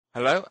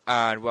Hello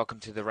and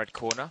welcome to the Red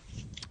Corner,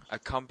 a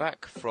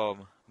comeback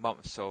from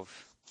months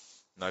of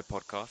no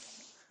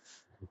podcast.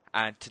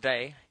 And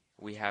today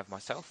we have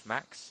myself,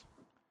 Max,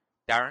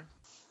 Darren,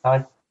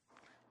 Hi.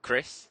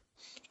 Chris,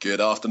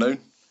 Good afternoon.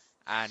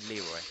 and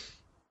Leroy.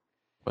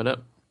 What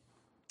up?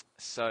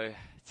 So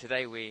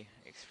today we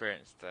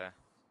experienced a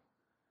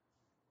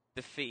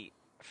defeat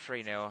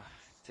 3-0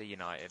 to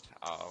United.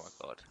 Oh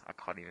my god, I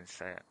can't even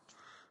say it.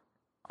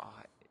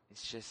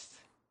 It's just,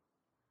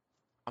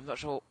 I'm not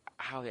sure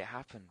how it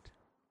happened.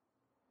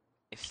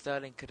 If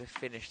Sterling could have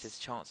finished his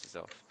chances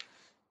off,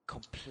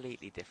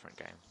 completely different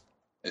game.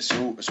 It's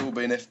all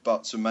been if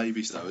buts and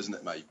maybes though, isn't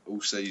it, mate?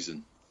 All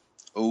season.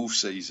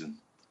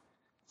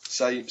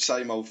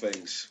 Same old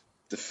things.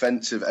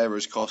 Defensive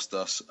errors cost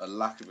us. A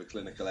lack of a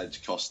clinical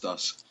edge cost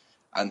us.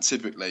 And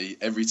typically,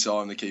 every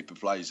time the keeper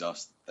plays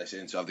us, they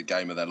seem to have the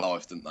game of their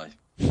life, don't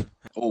they?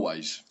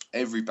 Always.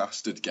 Every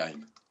bastard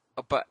game.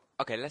 But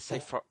okay, let's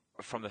say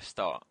from the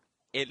start,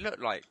 it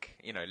looked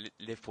like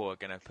Liverpool were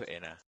going to put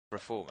in a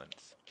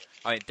performance.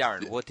 I mean,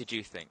 Darren, what did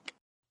you think?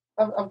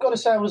 I've got to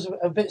say I was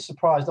a bit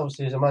surprised.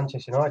 Obviously, as a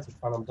Manchester United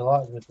fan, I'm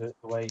delighted with the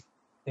way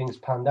things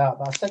panned out.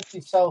 But I said to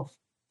yourself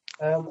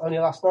only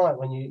last night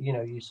when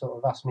you sort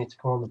of asked me to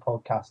come on the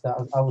podcast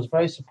that I was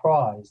very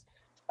surprised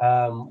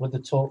with the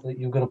talk that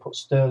you were going to put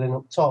Sterling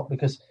up top,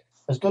 because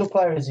as good a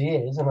player as he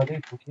is, and I do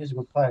think he is a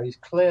good player, he's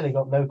clearly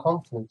got no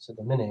confidence at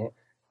the minute.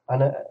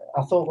 And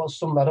I thought what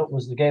summed that up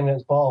was the game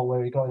against Ball,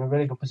 where he got in a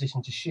really good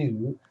position to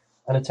shoot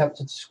and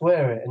attempted to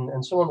square it.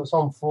 And someone that's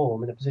on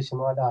form in a position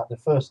like that, the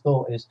first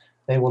thought is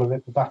they want to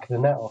rip the back of the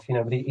net off,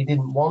 but he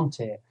didn't want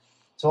it.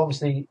 So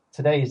obviously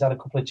today he's had a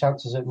couple of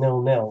chances at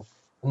 0-0.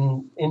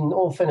 And in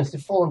all fairness, they've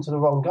fallen to the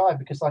wrong guy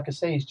because, like I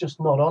say, he's just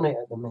not on it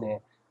at the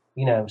minute.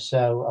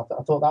 So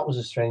I thought that was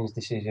a strange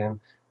decision.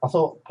 I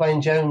thought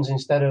playing Jones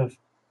instead of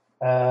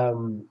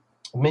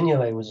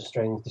Mignolet was a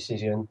strange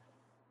decision.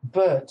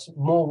 But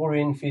more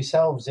worrying for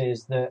yourselves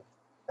is that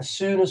as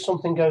soon as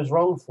something goes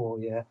wrong for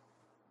you,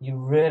 you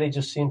really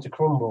just seem to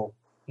crumble.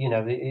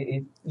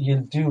 You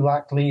do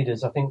lack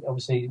leaders. I think,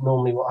 obviously,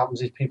 normally what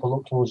happens is people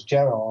look towards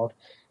Gerrard,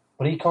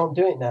 but he can't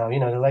do it now.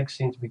 The legs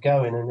seem to be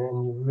going, and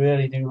you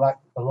really do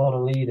lack a lot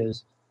of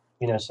leaders.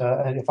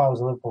 So if I was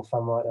a Liverpool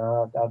fan right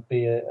now, I'd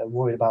be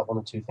worried about one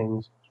or two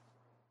things.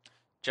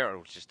 Gerrard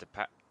was just a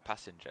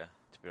passenger,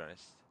 to be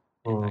honest,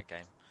 in that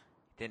game.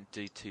 He didn't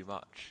do too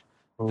much.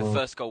 The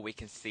first goal we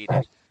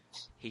conceded,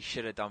 he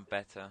should have done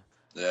better.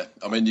 Yeah,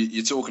 I mean,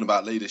 you're talking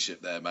about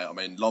leadership there, mate. I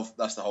mean,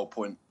 that's the whole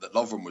point that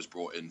Lovren was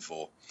brought in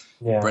for.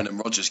 Yeah. Brendan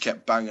Rodgers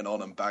kept banging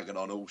on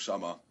all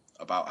summer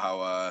about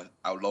how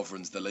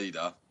Lovren's the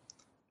leader.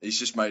 He's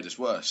just made us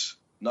worse.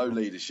 No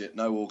leadership,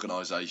 no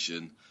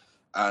organisation.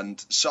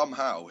 And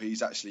somehow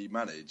he's actually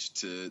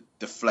managed to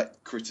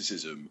deflect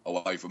criticism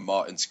away from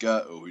Martin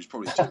Skrtel, who's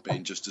probably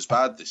been just as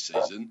bad this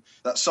season.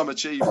 That's some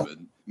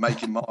achievement,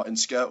 making Martin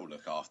Skrtel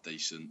look half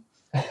decent.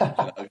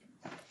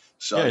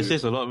 So, yeah, it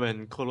says a lot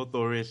when Colo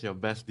Torre is your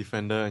best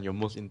defender and your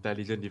most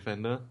intelligent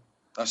defender.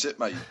 That's it,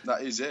 mate.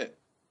 That is it.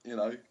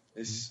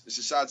 It's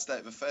a sad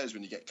state of affairs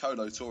when you get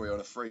Colo Torre on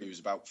a free who's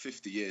about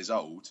 50 years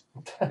old,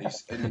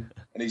 and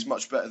he's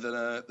much better than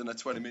a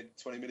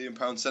 £20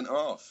 million centre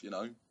half.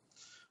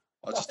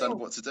 I just don't know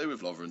what to do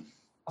with Lovren.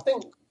 I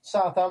think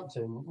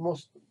Southampton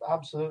must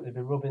absolutely be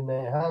rubbing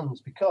their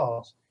hands,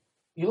 because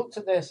you looked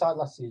at their side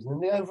last season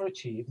and they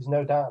overachieved. There's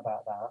no doubt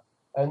about that.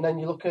 And then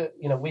you look at,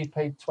 we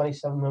paid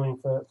 $27 million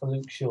for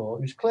Luke Shaw,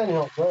 who's clearly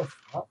not worth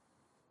that.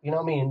 You know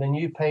what I mean? Then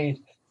you paid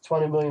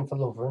 $20 million for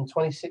Lovren,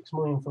 $26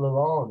 million for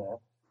Lallana.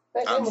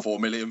 And $4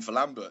 million for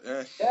Lambert,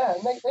 yeah. Yeah,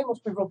 and they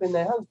must be rubbing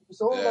their hands,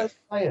 because all those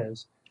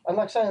players, and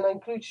like I say, and I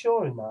include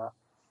Shaw in that,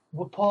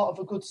 were part of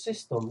a good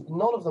system.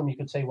 None of them, you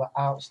could say, were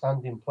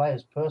outstanding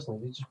players personally.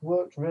 They just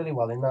worked really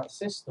well in that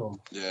system.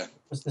 Yeah.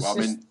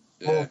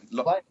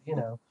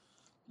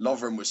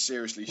 Lovren was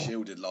seriously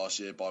shielded last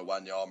year by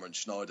Wanyama and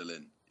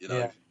Schneiderlin.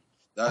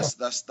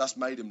 That's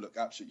made him look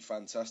absolutely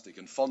fantastic.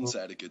 And Fonte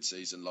had a good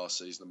season last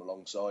season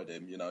alongside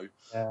him.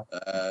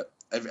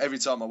 Every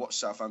time I watched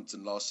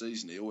Southampton last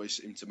season, he always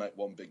seemed to make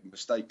one big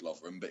mistake,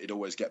 Lovren, but he'd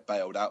always get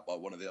bailed out by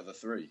one of the other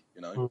three.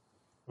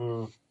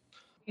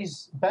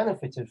 He's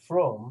benefited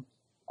from.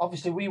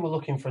 Obviously, we were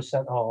looking for a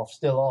centre half,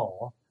 still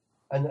are.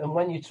 And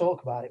when you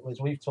talk about it, as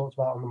we've talked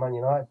about on the Man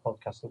United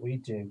podcast that we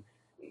do,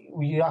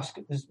 you ask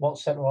what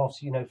centre halves,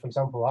 for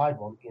example, I'd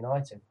want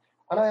United.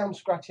 And I am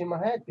scratching my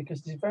head,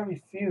 because there's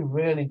very few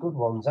really good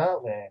ones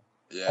out there.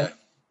 Yeah.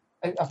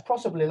 And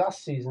possibly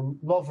last season,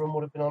 Lovren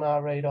would have been on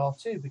our radar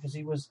too, because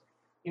he was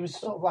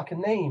sort of like a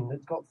name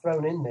that got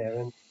thrown in there.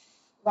 And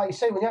like you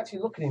say, when you actually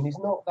look at him, he's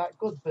not that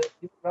good, but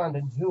you look around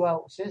and who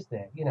else is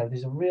there?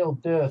 There's a real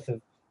dearth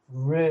of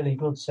really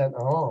good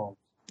centre-halves.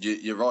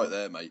 You're right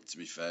there, mate, to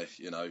be fair,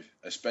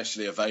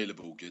 especially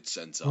available good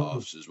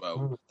centre-halves as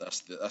well.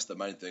 That's the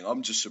main thing.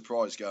 I'm just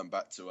surprised, going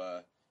back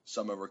to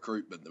summer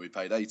recruitment, that we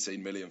paid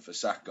 18 million for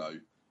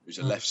Sakho, who's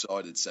a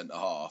left-sided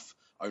centre-half,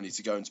 only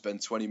to go and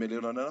spend 20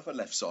 million on another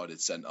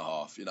left-sided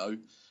centre-half,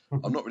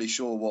 I'm not really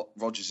sure what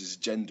Rodgers'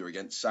 agenda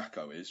against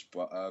Sakho is,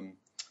 but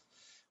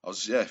I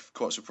was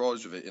quite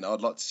surprised with it. You know,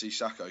 I'd like to see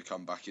Sakho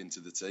come back into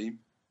the team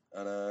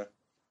and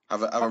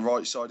have a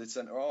right-sided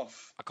centre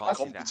half. A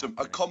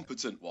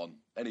competent one,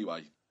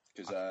 anyway,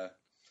 because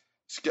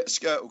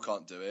Skirtle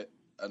can't do it,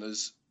 and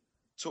as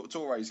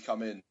Touré's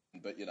come in,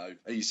 but you know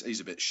he's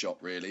a bit shot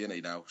really, isn't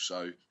he now?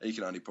 So he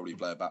can only probably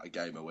play about a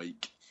game a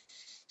week.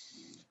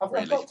 I've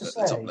got to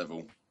say, the top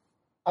level.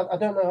 I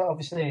don't know.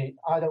 Obviously,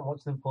 I don't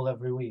watch Liverpool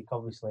every week.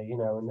 Obviously, you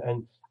know,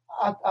 and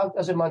I,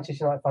 as a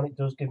Manchester United fan, it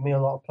does give me a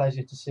lot of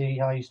pleasure to see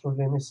how you're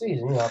struggling this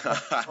season. You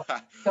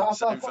know,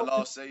 same for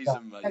last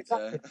season, mate.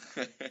 Exactly.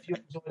 You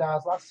enjoyed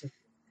ours last season.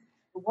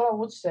 But what I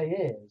would say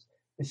is,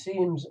 there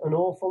seems an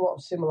awful lot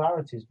of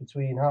similarities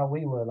between how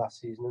we were last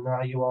season and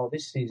how you are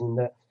this season.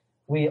 That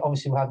we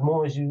obviously had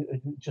more as you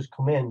just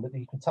come in, but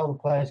you could tell the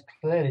players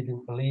clearly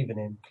didn't believe in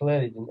him,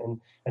 clearly didn't,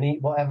 and he,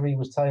 whatever he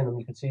was telling them,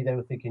 you could see they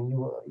were thinking,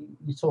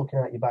 you're talking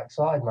out your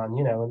backside, man,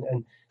 you know,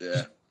 and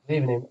yeah,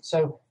 believing him.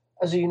 So,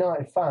 as a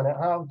United fan,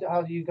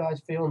 how do you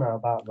guys feel now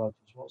about Rodgers?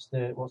 What's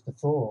the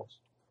thoughts?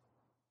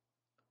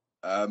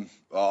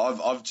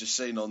 Well, I've just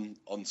seen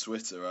on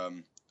Twitter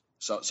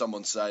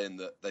someone saying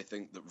that they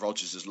think that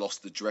Rodgers has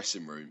lost the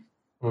dressing room,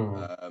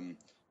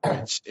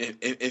 which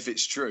if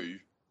it's true,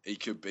 he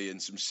could be in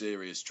some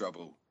serious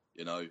trouble.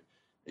 You know,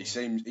 he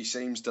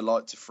seems to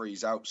like to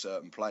freeze out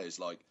certain players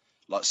like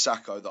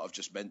Sakho that I've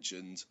just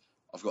mentioned.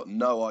 I've got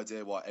no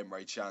idea why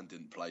Emre Can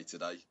didn't play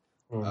today.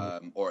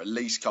 Or at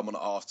least come on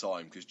at half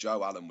time, because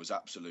Joe Allen was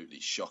absolutely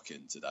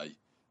shocking today.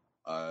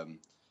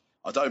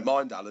 I don't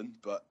mind Allen,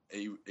 but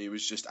he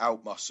was just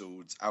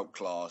out-muscled,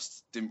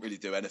 outclassed, didn't really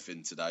do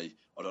anything today.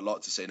 I'd have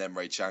liked to see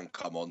Emre Can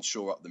come on,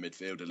 shore up the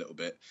midfield a little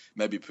bit,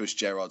 maybe push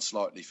Gerrard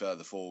slightly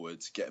further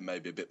forward, get him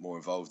maybe a bit more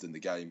involved in the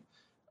game.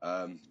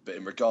 But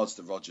in regards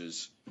to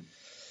Rodgers,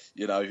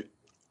 you know,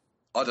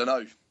 I don't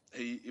know.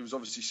 He was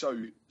obviously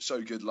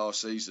so good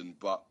last season,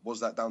 but was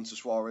that down to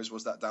Suarez?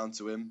 Was that down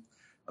to him?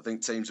 I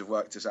think teams have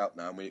worked this out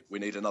now, and we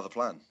need another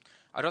plan.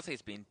 I don't think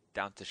it's been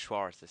down to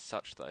Suarez as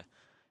such, though,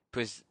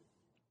 because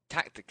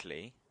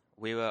tactically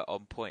we were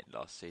on point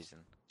last season.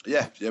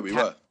 Yeah, we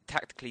were.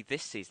 Tactically,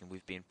 this season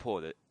we've been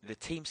poor. The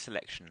team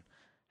selection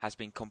has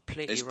been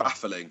completely It's wrong.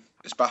 baffling.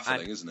 It's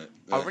baffling, isn't it?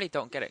 Yeah. I really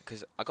don't get it,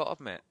 because I got to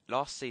admit,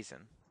 last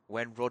season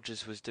when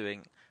Rodgers was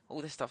doing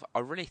all this stuff, I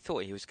really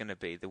thought he was going to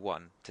be the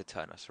one to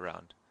turn us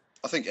around.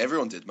 I think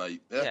everyone did,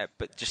 mate. Yeah,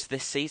 but just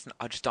this season,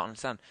 I just don't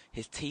understand.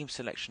 His team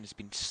selection has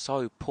been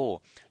so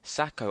poor.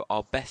 Sakho,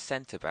 our best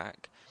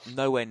centre-back,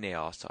 nowhere near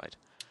our side.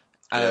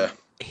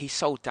 He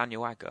sold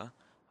Daniel Agger,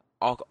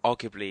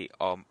 arguably,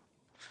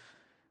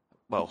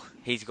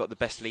 he's got the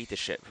best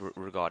leadership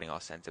regarding our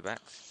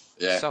centre-backs.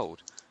 Yeah.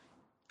 Sold.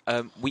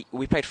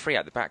 We played three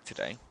at the back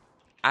today.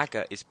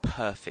 Agger is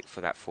perfect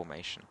for that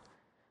formation.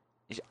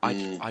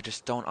 I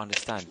just don't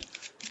understand.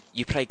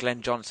 You play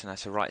Glenn Johnson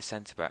as a right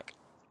centre-back.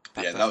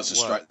 That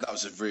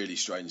was a really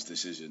strange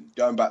decision.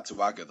 Going back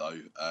to Agger though,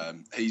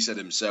 he said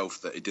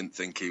himself that he didn't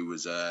think he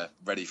was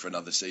ready for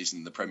another season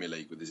in the Premier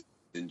League with his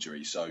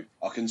injury. So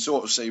I can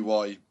sort of see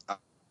why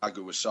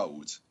Agger was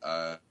sold.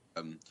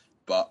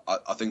 But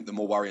I think the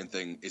more worrying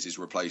thing is his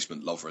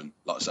replacement, Lovren.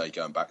 Like I say,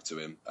 going back to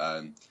him,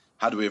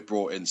 had we have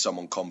brought in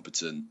someone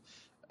competent,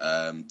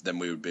 then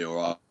we would be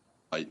all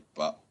right.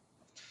 But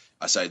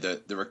I say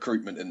that the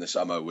recruitment in the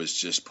summer was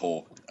just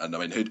poor. And I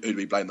mean, who do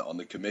we blame that on?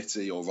 The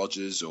committee or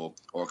Rodgers or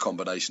a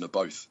combination of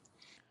both?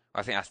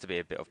 I think it has to be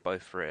a bit of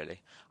both,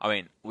 really. I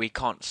mean, we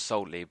can't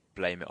solely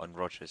blame it on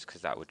Rodgers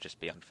because that would just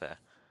be unfair.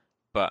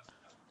 But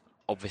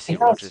obviously,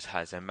 Rodgers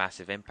has a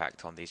massive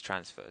impact on these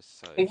transfers.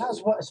 So he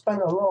has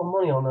spent a lot of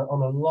money on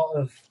a lot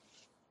of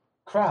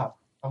crap.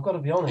 I've got to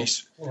be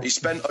honest. He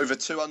spent over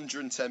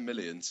 210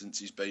 million since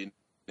he's been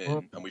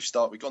in, and we've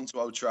gone to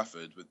Old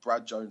Trafford with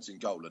Brad Jones in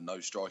goal and no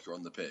striker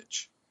on the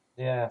pitch.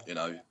 Yeah, you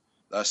know,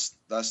 that's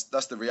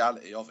the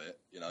reality of it.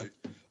 You know,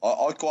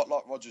 I quite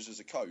like Rodgers as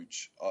a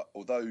coach,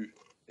 although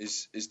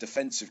his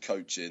defensive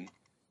coaching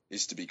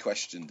is to be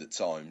questioned at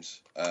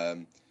times.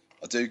 I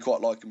do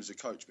quite like him as a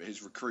coach, but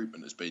his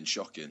recruitment has been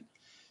shocking.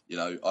 You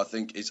know, I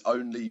think his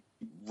only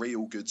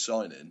real good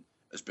signing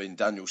has been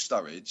Daniel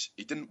Sturridge.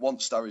 He didn't want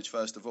Sturridge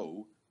first of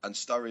all, and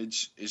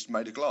Sturridge is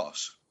made of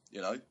glass.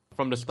 You know,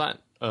 from the start,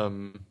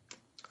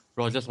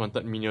 Rodgers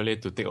wanted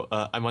Mignolet to take.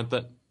 I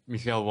wanted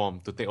Michel Worm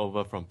to take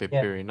over from Pepe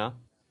Reina.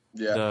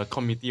 Yeah. The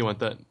committee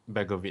wanted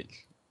Begovic,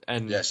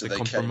 and the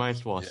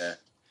compromise was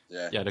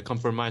the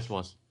compromise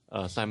was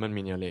Simon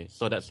Mignolet.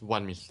 So that's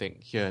one mistake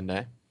here and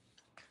there.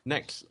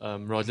 Next,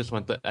 Rodgers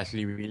wanted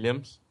Ashley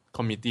Williams.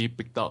 Committee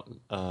picked out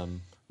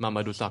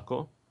Mamadou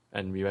Sakho,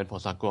 and we went for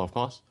Sakho, of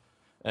course.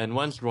 And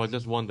once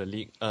Rodgers won the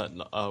league,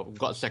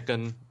 got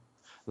second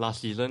last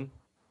season,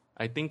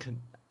 I think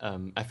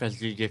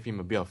FSG gave him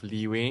a bit of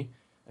leeway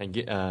and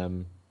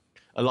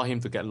allowed him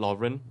to get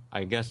Lovren,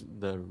 I guess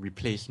the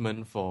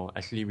replacement for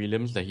Ashley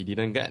Williams that he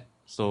didn't get.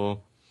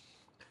 So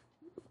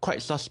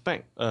quite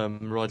suspect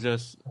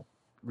Rodgers'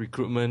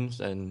 recruitments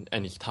and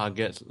his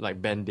targets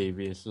like Ben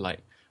Davies,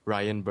 like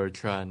Ryan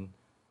Bertrand,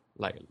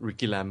 like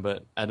Ricky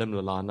Lambert, Adam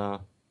Lallana.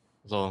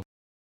 So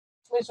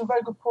made some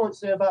very good points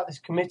there about this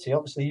committee.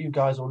 Obviously, you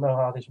guys will know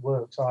how this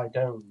works. I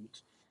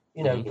don't,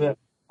 but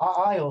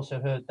I also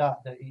heard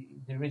that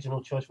the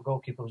original choice for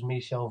goalkeeper was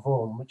Michel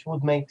Vorm, which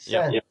would make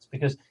sense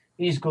because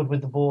he's good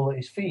with the ball at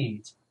his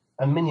feet,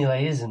 and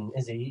Mignolet isn't,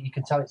 is he? You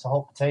can tell it's a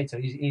hot potato.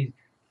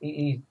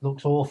 He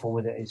looks awful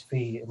with it at his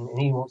feet, and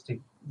he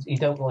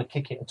don't want to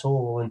kick it at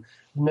all, and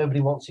nobody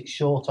wants it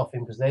short off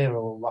him because they're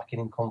all lacking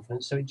in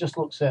confidence. So it just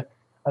looks an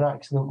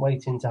accident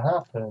waiting to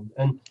happen.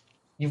 And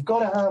you've got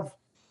to have,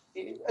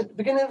 at the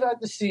beginning of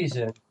the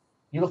season,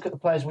 you look at the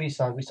players we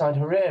signed. We signed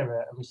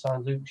Herrera and we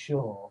signed Luke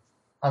Shaw.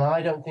 And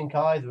I don't think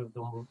either of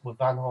them were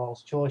Van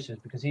Gaal's choices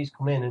because he's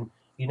come in and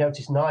you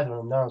notice neither of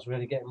them now is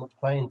really getting much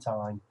playing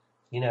time,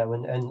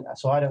 and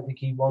so I don't think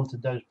he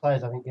wanted those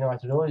players. I think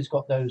United always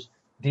got those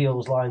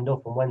deals lined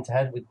up and went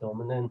ahead with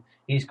them, and then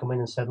he's come in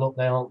and said, look,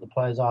 they aren't the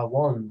players I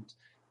want.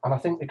 And I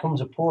think there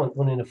comes a point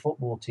running a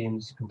football team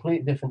is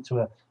completely different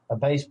to a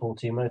baseball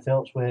team or anything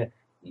else where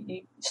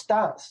you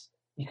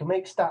can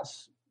make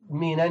stats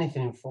mean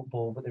anything in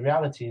football, but the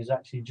reality is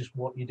actually just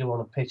what you do on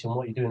a pitch and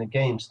what you do in a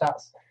game.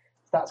 Stats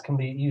can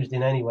be used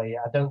in any way.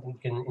 I don't think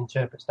you can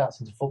interpret stats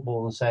into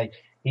football and say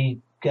he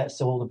gets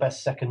all the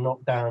best second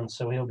knockdowns,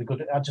 so he'll be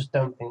good. I just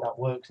don't think that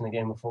works in a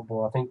game of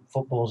football. I think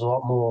football's a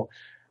lot more,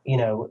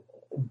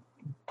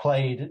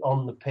 played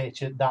on the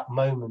pitch at that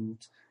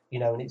moment,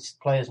 and it's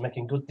players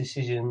making good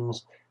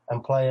decisions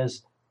and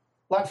players,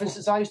 like for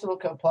instance, I used to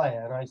look at a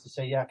player and I used to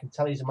say, I can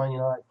tell he's a Man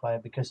United player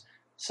because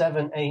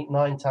 7, 8,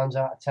 9 times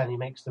out of 10 he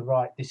makes the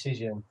right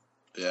decision.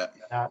 Yeah.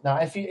 Now,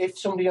 if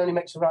somebody only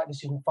makes the right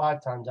decision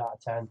 5 times out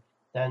of 10,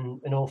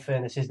 then in all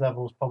fairness, his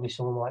level is probably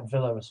someone like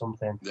Villa or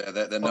something. Yeah,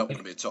 they're not going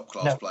to be a top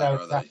class player,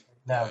 are they?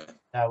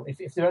 No.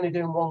 If they're only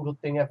doing one good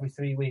thing every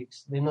 3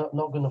 weeks, they're not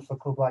good enough for a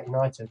club like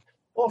United.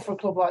 Or for a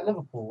club like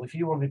Liverpool, if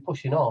you want to be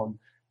pushing on,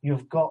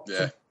 you've got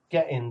to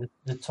get in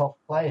the top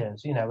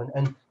players,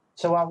 and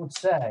so I would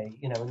say,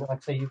 and like I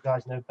say, you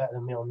guys know better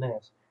than me on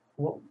this.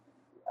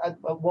 At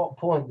what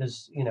point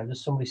does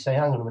somebody say,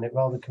 hang on a minute,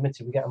 rather than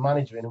committee, we get a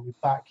manager in and we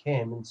back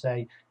him and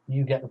say,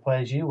 you get the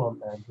players you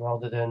want then,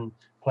 rather than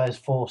players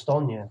forced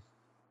on you?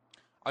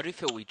 I do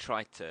feel we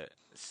tried to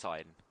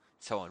sign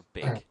someone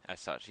big as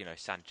such,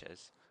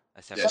 Sanchez.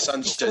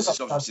 Sanchez is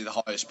obviously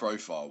the highest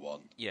profile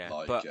one. Yeah,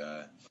 but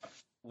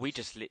we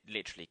just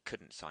literally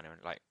couldn't sign him.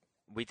 Like,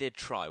 we did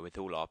try with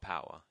all our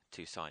power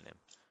to sign him,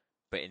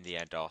 but in the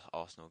end,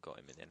 Arsenal got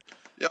him in the end.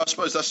 Yeah, I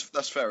suppose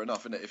that's fair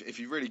enough, isn't it? If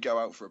you really go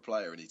out for a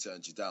player and he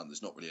turns you down,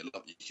 there's not really a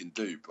lot you can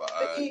do. But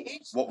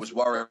what was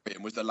worrying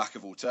was the lack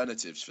of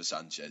alternatives for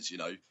Sanchez.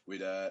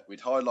 We'd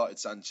highlighted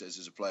Sanchez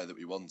as a player that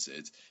we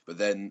wanted, but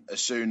then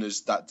as soon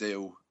as that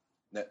deal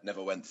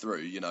never went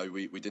through,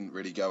 we didn't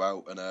really go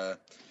out and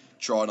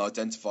try and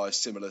identify a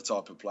similar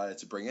type of player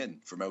to bring in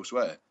from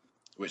elsewhere,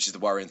 which is the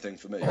worrying thing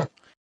for me.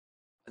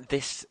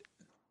 This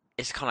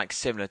is kind of like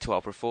similar to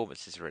our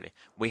performances, really.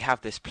 We have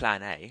this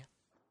plan A,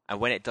 and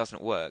when it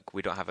doesn't work,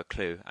 we don't have a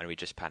clue, and we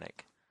just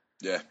panic.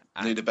 Yeah,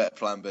 need a better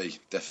plan B,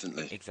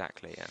 definitely.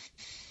 Exactly, yeah.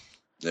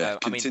 Yeah,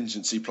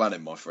 contingency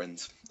planning, my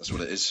friend. That's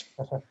what it is.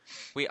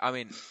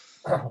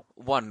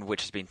 One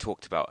which has been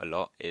talked about a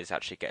lot is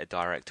actually get a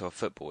director of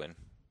football in.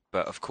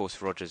 But, of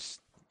course, Rodgers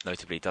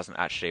notably doesn't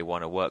actually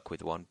want to work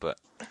with one, but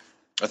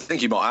I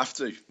think he might have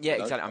to. Yeah,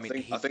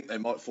 exactly. I think they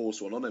might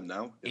force one on him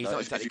now.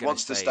 If he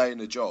wants to stay in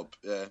the job,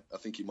 I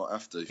think he might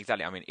have to.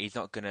 Exactly. He's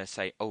not going to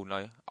say, "Oh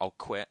no, I'll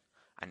quit,"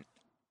 and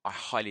I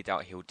highly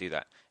doubt he'll do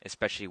that,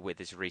 especially with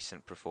his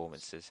recent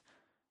performances.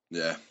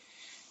 Yeah.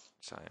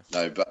 So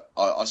no, but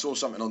I saw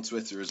something on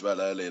Twitter as well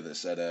earlier that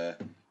said,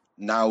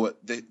 now at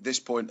this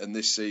point in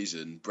this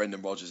season,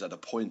 Brendan Rodgers had a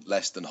point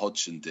less than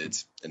Hodgson did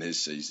in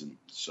his season.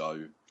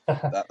 So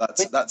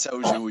that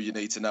tells you all you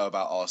need to know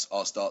about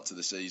our start to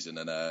the season.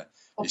 And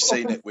you've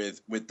seen it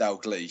with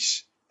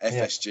Dalglish.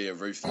 FSG are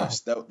ruthless.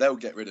 They'll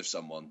get rid of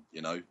someone,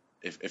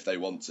 if they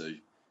want to.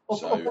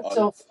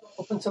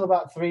 Up until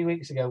about 3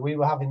 weeks ago, we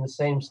were having the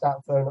same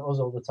stat thrown at us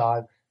all the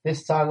time.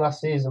 This time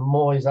last season,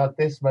 Moyes had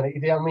this many.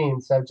 You know what I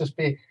mean? So just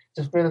be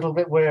a little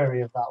bit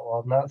wary of that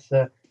one. That's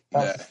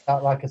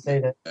like I say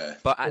that. Yeah.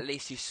 But at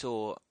least you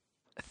saw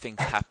things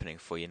happening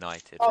for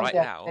United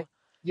now.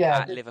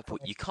 At Liverpool,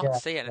 you can't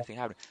see anything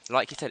happening.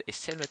 Like you said, it's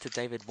similar to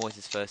David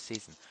Moyes' first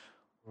season.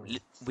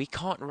 We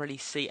can't really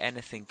see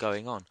anything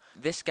going on.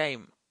 This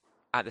game,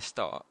 at the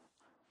start,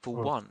 for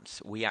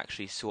once, we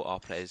actually saw our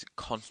players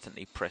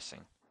constantly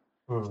pressing.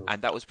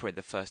 And that was probably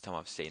the first time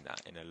I've seen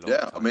that in a long time.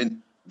 Yeah, I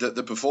mean,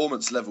 the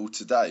performance level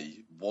today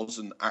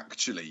wasn't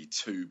actually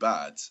too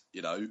bad,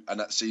 and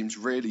that seems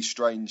really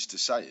strange to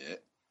say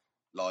it,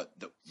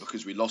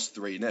 because we lost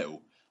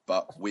 3-0.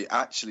 But we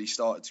actually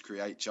started to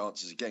create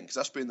chances again, because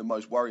that's been the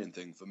most worrying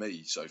thing for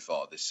me so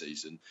far this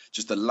season,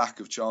 just the lack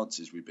of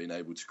chances we've been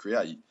able to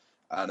create.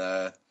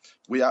 And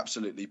we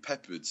absolutely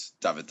peppered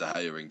David De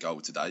Gea in goal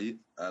today.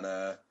 And,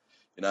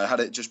 had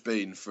it just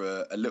been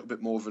for a little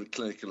bit more of a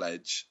clinical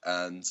edge,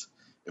 and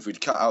if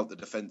we'd cut out the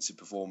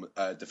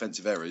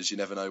defensive errors, you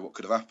never know what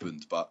could have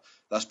happened. But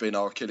that's been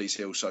our Achilles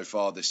heel so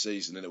far this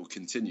season, and it will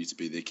continue to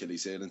be the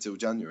Achilles heel until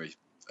January,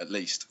 at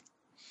least.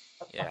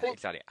 Yeah,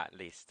 exactly. At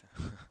least.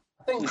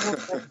 I think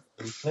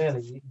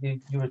clearly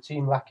you're a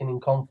team lacking in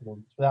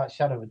confidence, without a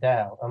shadow of a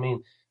doubt. I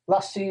mean,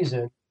 last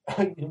season,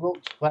 you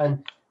looked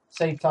when,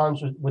 say,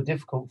 times were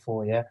difficult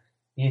for you.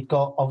 You'd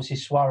got, obviously,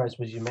 Suarez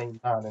was your main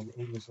man, and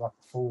he was like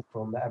a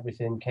fulcrum, that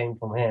everything came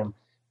from him.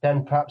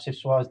 Then perhaps if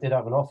Suarez did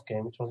have an off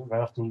game, which wasn't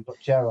very often, you've got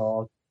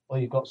Gerrard or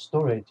you've got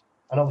Sturridge.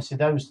 And obviously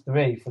those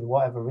three, for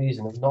whatever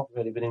reason, have not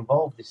really been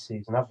involved this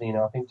season, have they?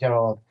 I think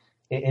Gerrard,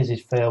 it is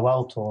his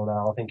farewell tour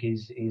now. I think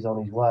he's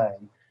on his way.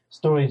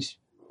 Sturridge,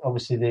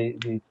 obviously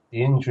the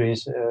injury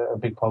is a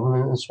big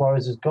problem, and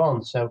Suarez is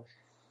gone. So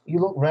you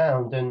look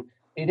round, and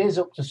it is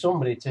up to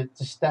somebody to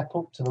step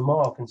up to the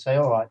mark and say,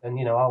 all right, then,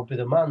 I'll be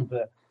the man.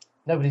 But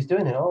nobody's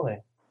doing it, are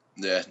they?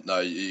 Yeah,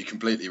 no, you're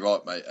completely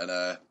right, mate. And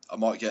I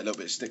might get a little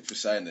bit of stick for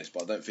saying this,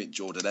 but I don't think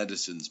Jordan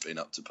Henderson's been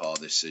up to par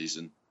this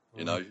season.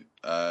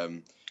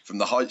 From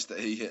the heights that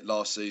he hit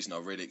last season, I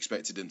really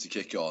expected him to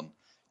kick on.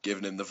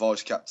 Given him the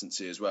vice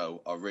captaincy as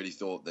well, I really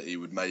thought that he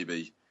would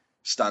maybe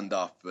stand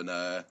up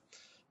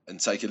and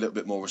take a little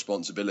bit more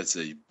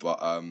responsibility.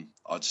 But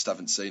I just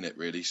haven't seen it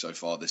really so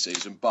far this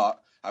season. But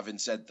having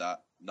said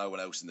that, no one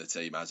else in the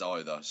team has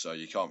either, so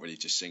you can't really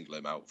just single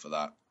him out for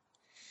that.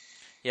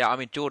 Yeah, I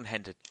mean, Jordan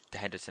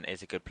Henderson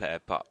is a good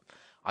player, but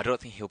I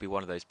don't think he'll be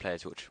one of those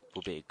players which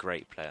will be a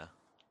great player.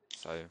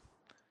 So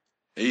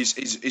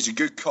he's a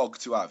good cog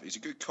to have. He's a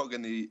good cog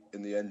in the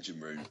engine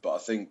room, but I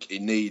think he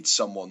needs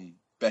someone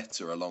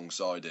better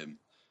alongside him.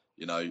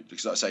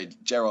 Because like I say,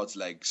 Gerrard's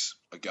legs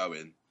are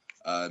going.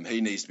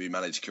 He needs to be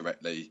managed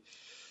correctly.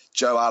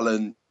 Joe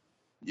Allen,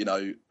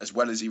 as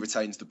well as he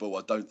retains the ball,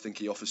 I don't think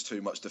he offers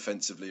too much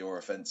defensively or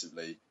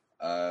offensively.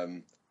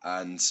 And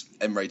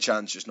Emre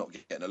Can's just not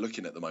getting a look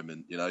in at the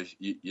moment.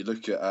 You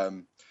look at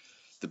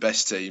the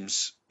best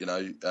teams,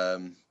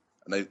 and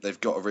they've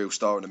got a real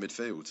star in the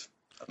midfield.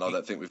 And I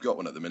don't think we've got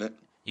one at the minute.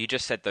 You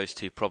just said those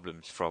two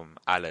problems from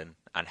Allen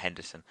and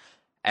Henderson.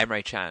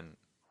 Emre Can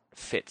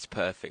fits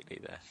perfectly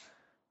there.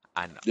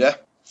 And yeah,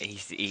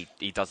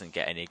 he doesn't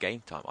get any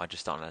game time. I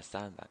just don't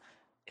understand that.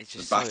 It's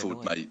just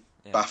baffled, mate.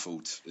 Yeah.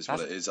 Baffled is what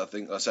it is. I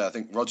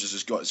think Rodgers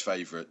has got his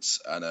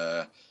favourites, and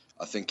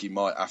I think he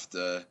might have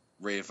to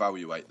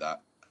reevaluate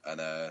that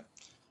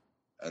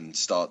and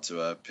start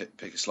to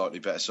pick a slightly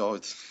better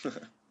side.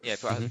 Yeah,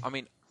 but I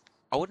mean,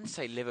 I wouldn't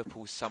say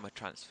Liverpool's summer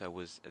transfer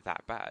was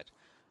that bad.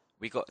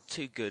 We got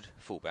two good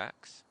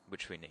fullbacks,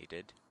 which we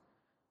needed.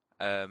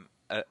 A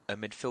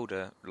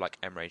midfielder like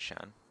Emre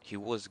Can, he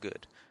was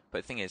good.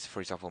 But the thing is,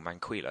 for example,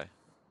 Mignolet,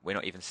 we're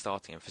not even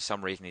starting him. For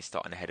some reason, he's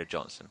starting ahead of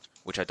Johnson,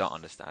 which I don't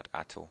understand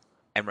at all.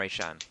 Emre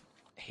Can,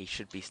 he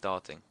should be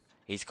starting.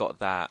 He's got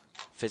that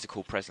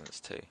physical presence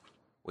too,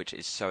 which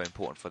is so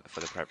important for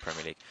the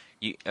Premier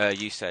League.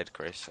 You said,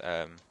 Chris,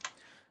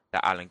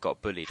 that Allen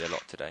got bullied a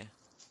lot today.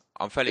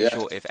 I'm fairly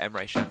sure if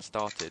Emre Can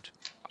started,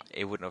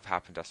 it wouldn't have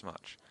happened as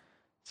much.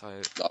 So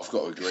I've got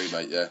to agree,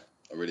 mate. Yeah,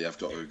 I really have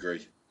got to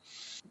agree.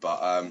 But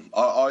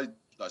I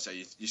like I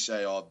say, you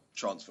say our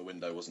transfer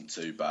window wasn't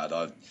too bad.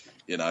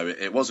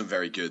 It wasn't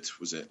very good,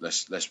 was it?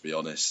 Let's be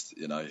honest.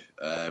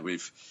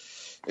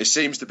 It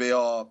seems to be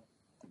our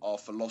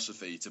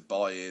philosophy to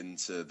buy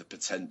into the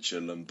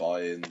potential and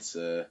buy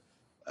into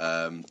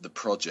the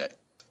project,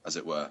 as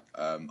it were.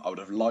 I would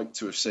have liked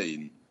to have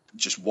seen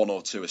just one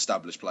or two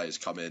established players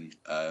come in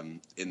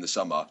the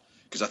summer,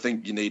 because I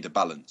think you need a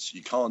balance.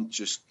 You can't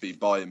just be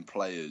buying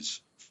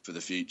players for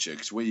the future,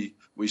 because we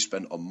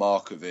spent on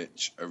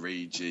Markovic,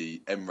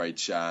 Origi,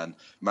 Emre Can,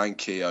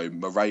 Manquillo,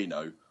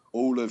 Moreno.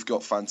 All have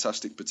got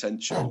fantastic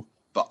potential,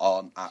 but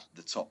aren't at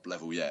the top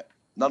level yet.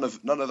 None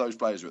of those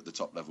players are at the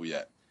top level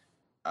yet,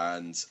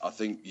 and I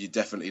think you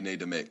definitely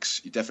need a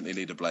mix. You definitely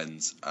need a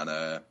blend. And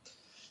I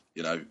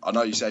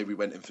know you say we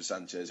went in for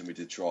Sanchez and we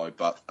did try,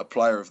 but a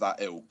player of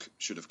that ilk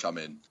should have come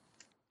in.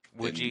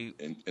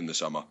 In the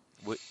summer?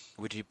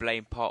 Would you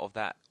blame part of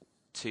that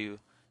to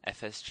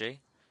FSG,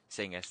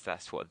 seeing as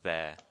that's what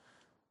their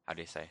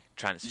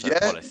transfer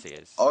policy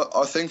is?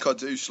 I think I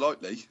do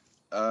slightly.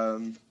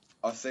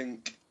 I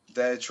think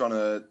they're trying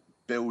to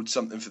build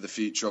something for the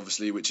future,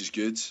 obviously, which is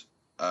good.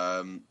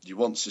 You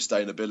want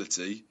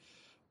sustainability,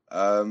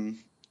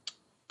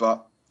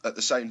 but at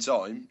the same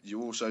time,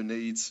 you also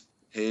need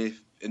here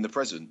in the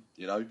present.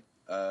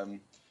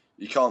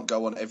 You can't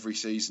go on every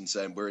season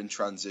saying we're in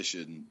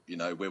transition.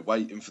 We're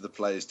waiting for the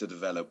players to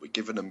develop. We're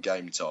giving them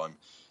game time.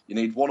 You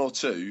need one or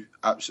two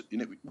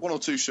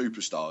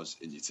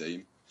superstars in your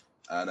team,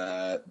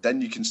 and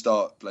then you can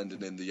start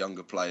blending in the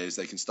younger players.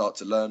 They can start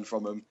to learn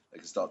from them. They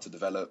can start to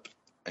develop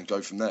and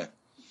go from there.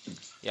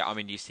 Yeah, I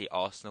mean, you see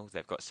Arsenal,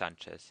 they've got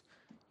Sanchez.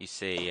 You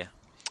see,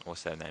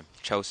 what's their name?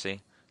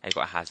 Chelsea, they've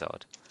got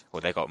Hazard.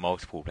 Well, they've got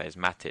multiple players,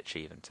 Matic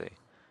even too.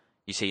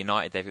 You see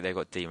United, they've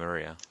got Di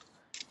Maria.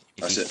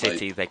 You see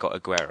City, they've got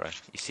Aguero.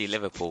 You see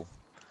Liverpool,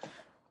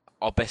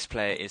 our best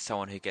player is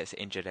someone who gets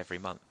injured every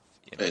month.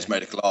 It's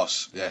made a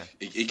glass. Yeah.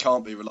 He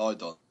can't be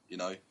relied on.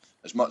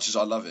 As much as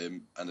I love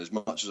him and as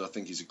much as I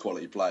think he's a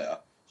quality player,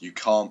 you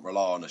can't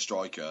rely on a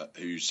striker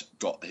who's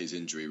got his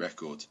injury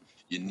record.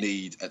 You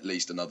need at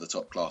least another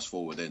top-class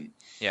forward in.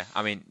 Yeah,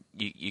 I mean,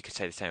 you could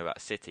say the same about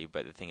City,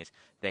 but the thing is,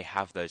 they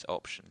have those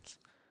options.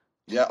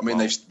 Yeah, I mean,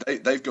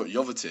 they've got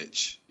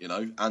Jovetic,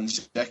 and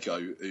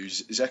Zeko,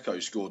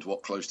 Zeko scored,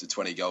 close to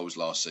 20 goals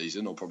last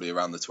season, or probably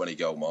around the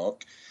 20-goal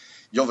mark.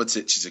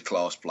 Jovetic is a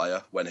class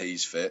player when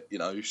he's fit,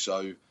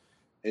 so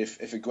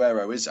if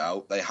Aguero is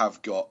out, they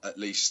have got at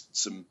least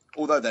some,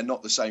 although they're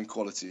not the same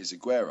quality as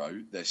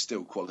Aguero, they're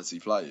still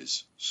quality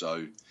players.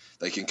 So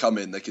they can come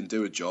in, they can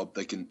do a job,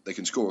 they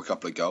can score a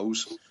couple of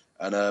goals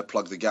and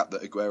plug the gap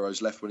that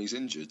Aguero's left when he's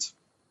injured.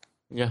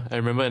 Yeah, I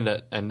remember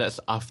that, and that's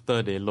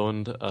after they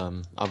loaned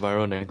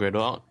Alvaro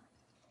Negredo out.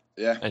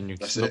 Yeah, and you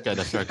look at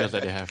the strikers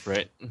that they have,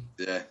 right?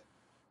 Yeah.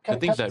 The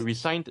thing is that we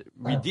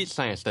did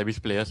sign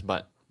established players,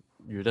 but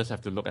you just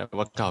have to look at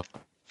what kind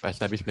of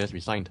established players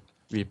we signed.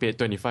 We paid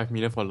 25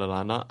 million for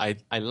Lallana.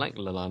 I like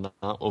Lallana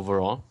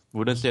overall.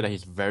 Wouldn't say that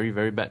he's a very,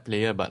 very bad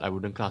player, but I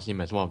wouldn't class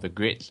him as one of the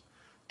greats.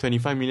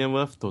 25 million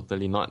worth,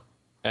 totally not.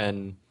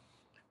 And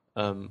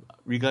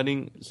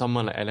regarding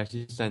someone like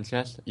Alexis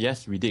Sanchez,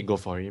 yes, we did go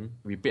for him.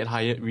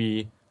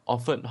 We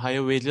offered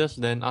higher wages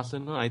than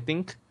Arsenal, I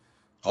think.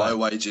 Higher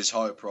wages,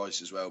 higher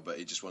price as well, but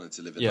he just wanted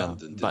to live in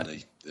London, didn't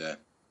he? Yeah.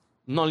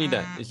 Not only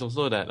that, it's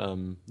also that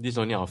this is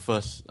only our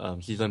first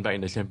season back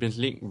in the Champions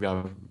League.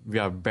 We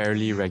are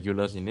barely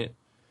regulars in it.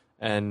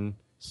 And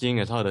seeing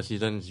as how the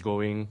season is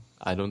going,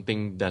 I don't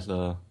think there's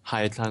a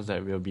higher chance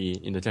that we'll be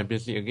in the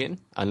Champions League again,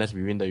 unless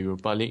we win the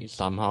Europa League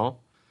somehow.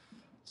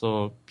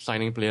 So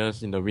signing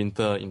players in the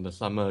winter, in the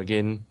summer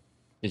again,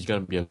 is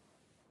going to be a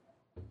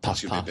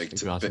tough task,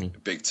 if you ask me.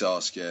 Big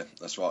task, yeah.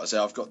 That's right. I say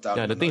I've got down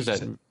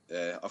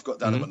I've got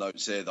down in my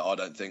notes here that I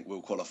don't think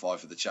we'll qualify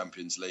for the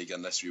Champions League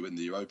unless we win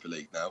the Europa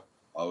League now.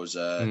 I was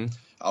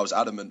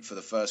adamant for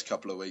the first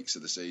couple of weeks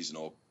of the season,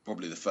 or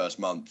probably the first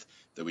month,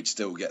 that we'd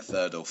still get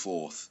third or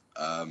fourth.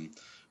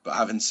 But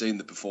having seen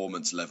the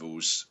performance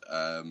levels,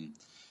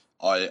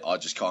 I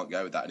just can't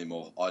go with that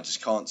anymore. I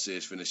just can't see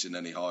us finishing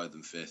any higher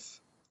than fifth,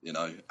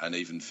 and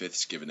even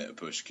fifth's giving it a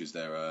push because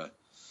they're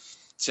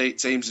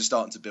teams are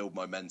starting to build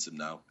momentum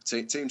now.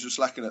 Teams were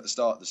slacking at the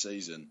start of the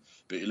season,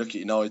 but you look at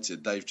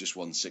United, they've just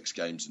won 6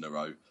 games in a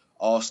row.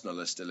 Arsenal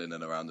are still in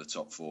and around the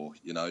top 4,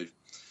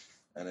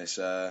 and it's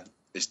going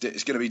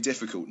to be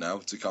difficult now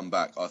to come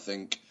back. I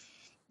think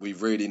we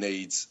really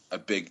need a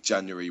big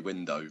January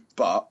window.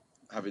 But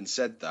having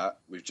said that,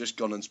 we've just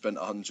gone and spent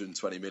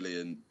 120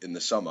 million in the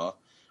summer.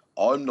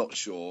 I'm not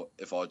sure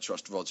if I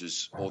trust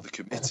Rodgers or the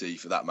committee,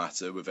 for that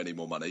matter, with any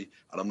more money,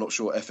 and I'm not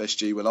sure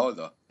FSG will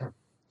either.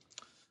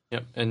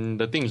 Yep, and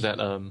the thing is that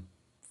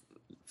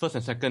first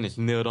and second is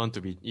nailed on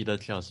to be either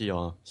Chelsea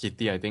or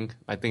City, I think.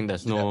 I think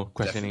there's no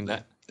questioning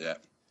definitely. that.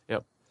 Yeah.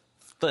 Yep.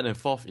 Third and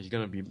fourth is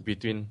going to be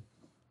between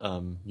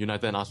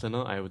United and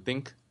Arsenal, I would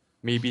think.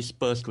 Maybe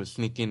Spurs could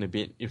sneak in a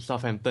bit. If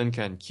Southampton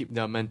can keep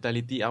their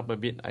mentality up a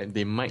bit,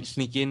 they might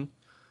sneak in.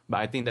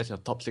 But I think that's your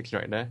top 6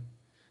 right there.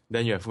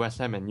 Then you have West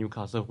Ham and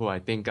Newcastle, who I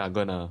think are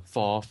going to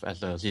fall off as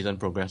the season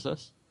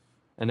progresses.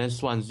 And then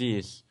Swansea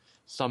is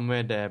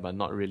somewhere there, but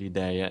not really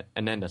there yet.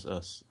 And then there's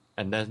us.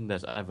 And then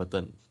there's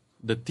Everton.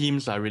 The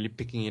teams are really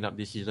picking it up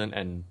this season,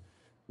 and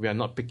we are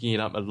not picking it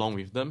up along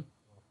with them.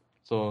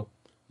 So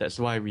that's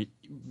why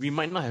we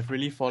might not have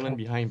really fallen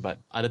behind, but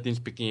other teams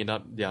picking it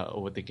up, they are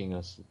overtaking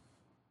us.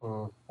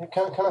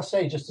 Can I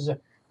say, just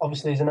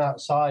obviously as an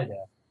outsider,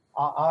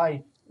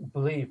 I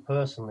believe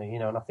personally,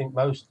 and I think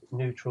most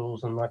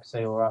neutrals and, like I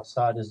say, or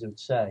outsiders would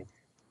say,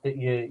 that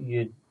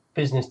your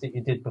business that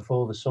you did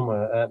before the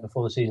summer,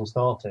 before the season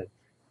started,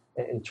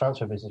 the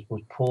transfer business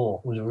was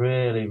poor, was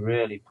really,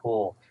 really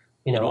poor.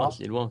 It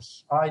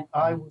was.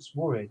 I was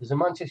worried. As a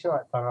Manchester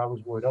United fan, I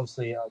was worried.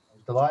 Obviously, I was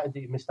delighted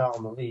that you missed out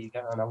on the league,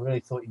 and I really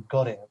thought you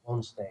got it at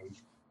one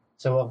stage.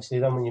 So obviously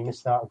then when you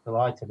missed out, I was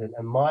delighted.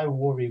 And my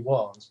worry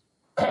was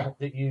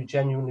that you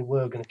genuinely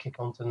were going to kick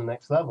on to the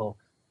next level.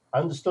 I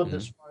understood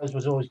that Suarez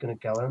was always going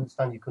to go. I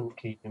understand you couldn't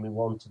keep him. He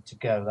wanted to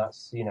go.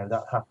 That's,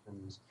 that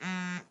happens.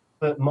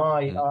 But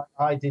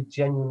I did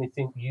genuinely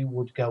think you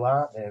would go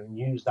out there and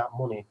use that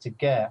money to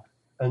get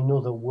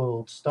another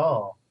world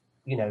star,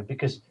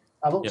 because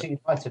I looked at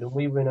United and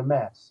we were in a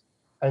mess.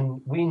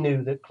 And we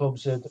knew that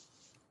clubs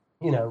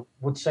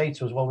would say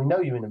to us, well, we know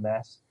you're in a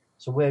mess,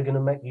 so we're going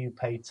to make you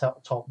pay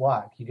top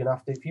whack. You're going to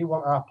have to, if you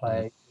want our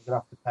play, you're going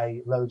to have to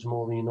pay loads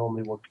more than you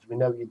normally would because we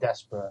know you're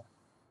desperate.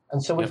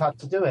 And so we've had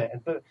to do it.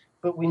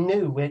 But we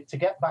knew to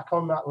get back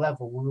on that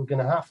level, we were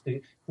going to have to.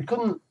 We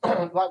couldn't,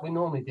 like we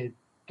normally did,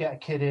 get a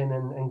kid in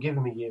and give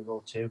him a year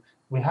or two.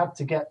 We had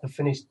to get the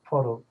finished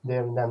product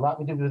there and then, like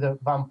we did with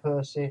Van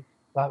Persie,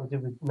 like we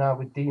did now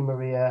with Di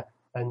Maria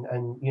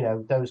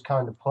and those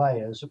kind of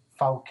players,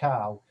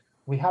 Falcao.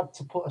 We had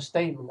to put a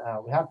statement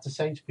out. We had to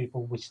say to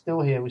people, we're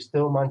still here, we're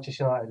still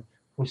Manchester United,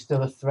 we're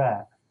still a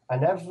threat.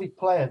 And every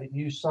player that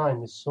you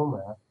signed this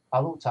summer, I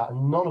looked at,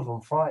 and none of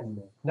them frightened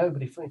me.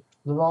 Nobody.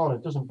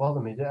 Lallana doesn't bother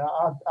me.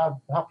 I'm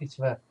happy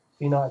for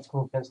United to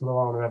come up against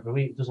Lallana every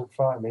week. It doesn't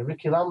frighten me.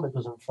 Ricky Lambert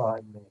doesn't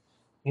frighten me.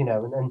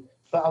 And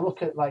But I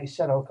look at, like you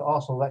said, I look at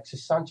Arsenal,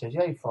 Alexis Sanchez.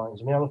 Yeah, he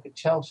frightens me. I look at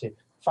Chelsea,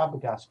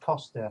 Fabregas,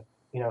 Costa,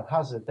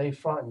 Hazard. They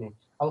frighten me.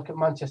 I look at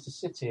Manchester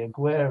City,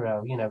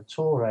 Aguero,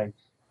 Toure,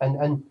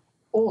 and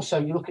also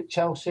you look at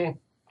Chelsea,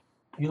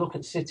 you look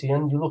at City,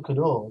 and you look at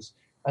us.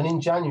 And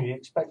in January, you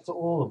expect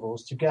all of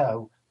us to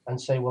go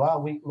and say, well, our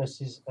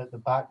weakness is at the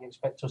back. You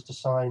expect us to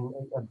sign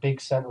a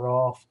big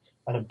centre-half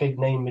and a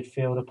big-name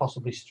midfielder,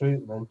 possibly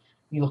Strootman.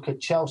 You look at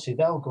Chelsea,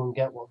 they'll go and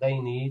get what they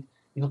need.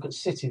 You look at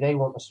City, they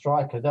want a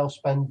striker. They'll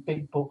spend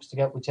big bucks to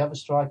get whichever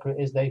striker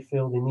it is they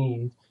feel they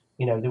need.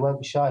 They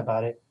won't be shy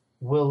about it.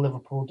 Will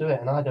Liverpool do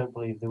it? And I don't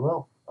believe they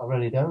will. I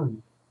really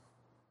don't.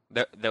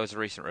 There was a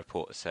recent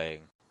report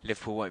saying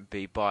Liverpool won't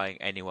be buying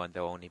anyone.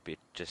 They'll only be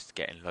just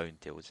getting loan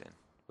deals in.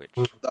 Which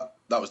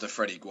that was the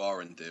Freddie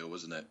Guarin deal,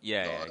 wasn't it?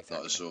 Yeah, exactly.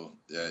 That I saw.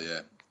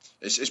 Yeah.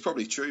 It's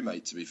probably true,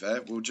 mate. To be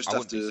fair, we'll just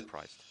have to. Be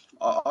surprised.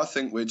 I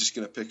think we're just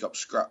going to pick up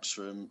scraps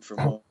from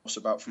what's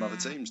about from other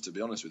teams. To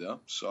be honest with you,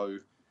 so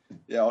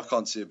yeah, I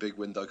can't see a big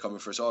window coming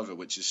for us either,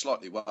 which is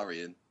slightly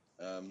worrying.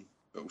 But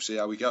we'll see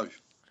how we go.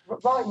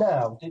 Right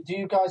now, do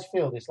you guys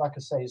feel this? Like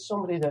I say, as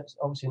somebody that's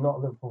obviously not a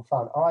Liverpool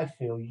fan, I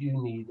feel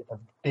you need a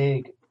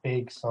big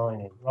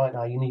signing right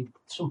now. You need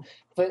some,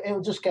 but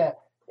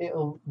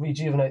it'll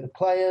rejuvenate the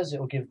players.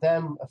 It'll give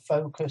them a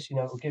focus.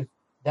 It'll give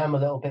them a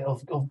little bit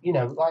of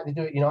like they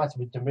do at United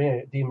with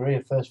Di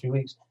Maria first few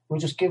weeks. We're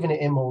just giving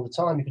it him all the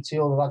time. You could see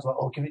all the lads like,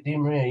 oh, give it Di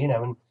Maria,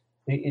 and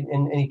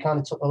he kind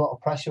of took a lot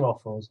of pressure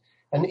off us.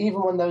 And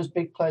even when those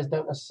big players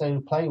don't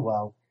necessarily play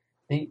well,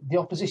 the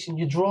opposition,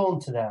 you're drawn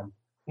to them,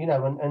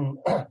 and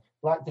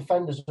like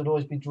defenders would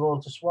always be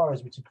drawn to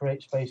Suarez, which would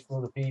create space for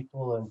other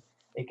people, and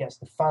it gets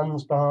the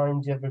fans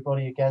behind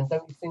everybody again.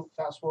 Don't you think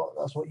that's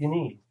what you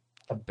need?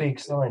 A big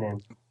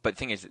signing. But the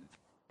thing is,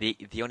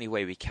 the only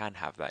way we can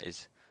have that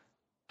is,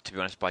 to be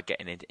honest, by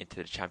getting into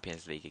the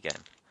Champions League again.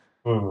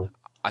 Mm.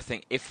 I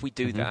think if we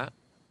do that,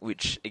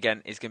 which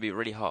again is going to be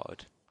really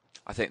hard,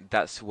 I think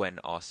that's when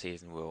our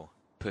season will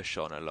push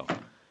on a lot.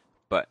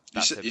 But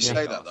you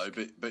say that though,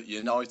 but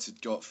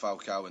United got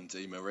Falcao and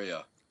Di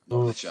Maria,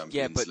 not the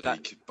Champions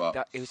League.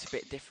 But it was a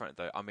bit different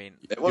though. I mean,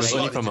 it was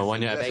only from a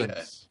 1 year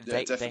absence.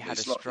 They had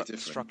a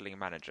struggling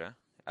manager.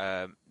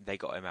 They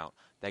got him out.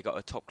 They got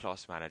a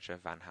top-class manager,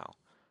 Van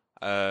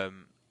Gaal.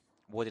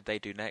 What did they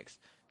do next?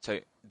 So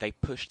they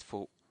pushed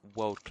for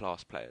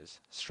world-class players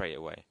straight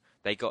away.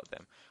 They got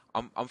them.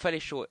 I'm fairly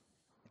sure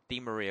Di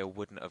Maria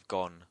wouldn't have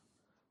gone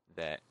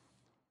there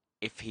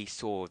if he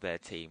saw their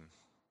team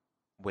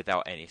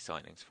without any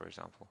signings, for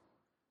example.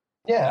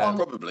 Yeah,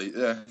 probably.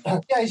 Yeah.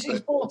 Yeah,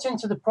 he's bought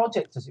into the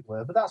project, as it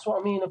were. But that's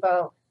what I mean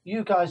about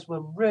you guys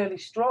were really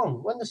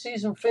strong when the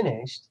season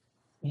finished.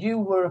 You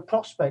were a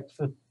prospect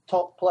for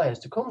top players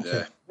to come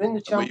to. In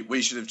the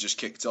we should have just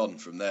kicked on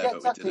from there, but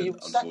exactly. We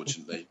didn't,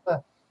 unfortunately.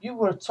 You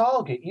were a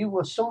target. You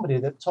were somebody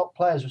that top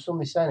players were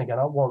suddenly saying again,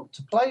 I want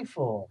to play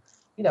for.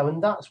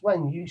 And that's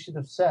when you should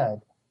have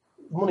said,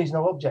 money's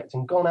no object,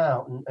 and gone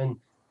out. And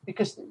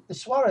because the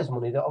Suarez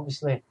money, that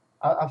obviously,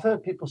 I've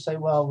heard people say,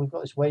 well, we've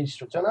got this wage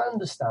structure, and I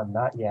understand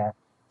that, yeah.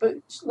 But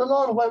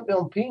Lallana won't be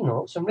on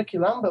peanuts, and Ricky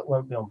Lambert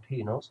won't be on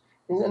peanuts.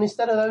 And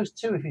instead of those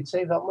two, if you'd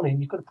save that money,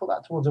 you could have put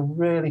that towards a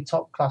really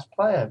top-class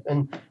player.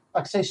 And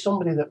like I say,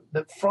 somebody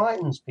that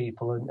frightens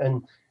people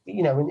and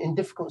in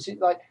difficulties.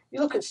 Like, you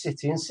look at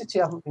City, and City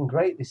haven't been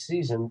great this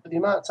season, but the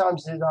amount of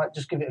times they like,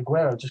 just give it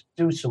Aguero, just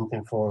do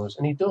something for us.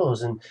 And he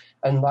does.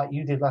 And like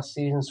you did last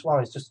season,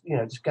 Suarez, just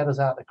get us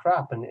out of the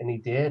crap. And he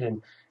did.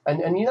 And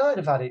United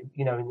have had it,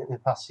 in the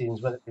past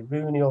seasons, whether it be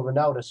Rooney or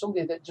Ronaldo,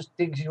 somebody that just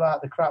digs you out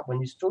of the crap when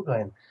you're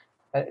struggling.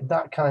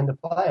 That kind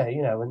of player,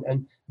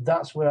 and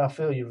that's where I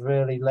feel you've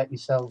really let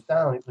yourselves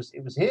down. It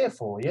was here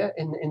for you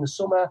in the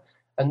summer,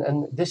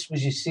 and this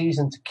was your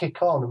season to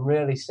kick on and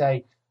really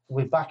say,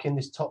 we're back in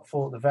this top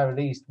four at the very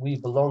least. We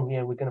belong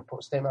here. We're going to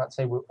put a statement out and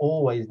say we're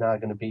always now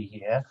going to be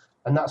here,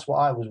 and that's what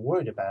I was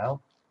worried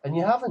about. And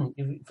you haven't.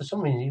 For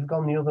some reason, you've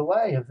gone the other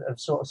way of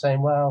sort of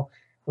saying, well,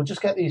 we'll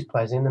just get these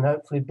players in and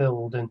hopefully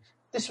build. And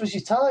this was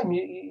your time.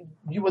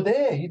 You were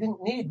there. You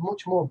didn't need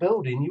much more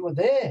building. You were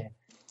there.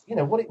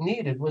 What it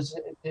needed was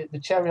the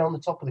cherry on the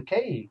top of the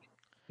cake.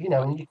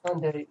 And you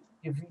kind of,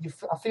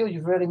 I feel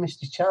you've really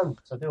missed your chance.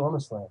 I do,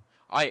 honestly.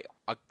 I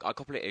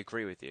completely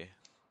agree with you,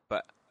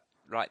 but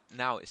right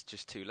now it's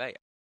just too late.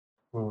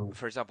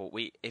 For example,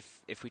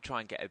 if we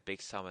try and get a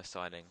big summer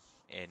signing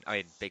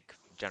big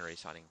January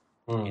signing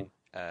in,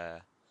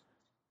 they're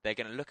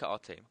going to look at our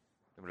team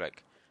and be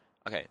like,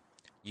 okay,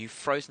 you've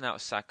frozen out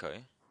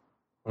Sakho,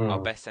 our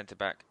best centre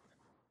back,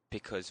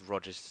 because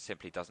Rodgers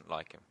simply doesn't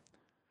like him.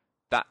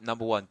 That,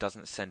 number one,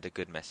 doesn't send a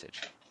good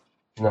message.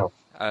 No.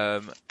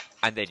 And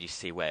then you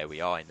see where we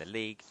are in the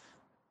league.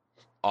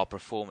 Our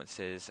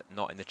performances,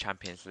 not in the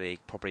Champions League,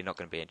 probably not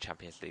going to be in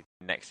Champions League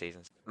next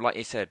season. Like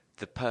you said,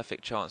 the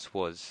perfect chance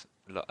was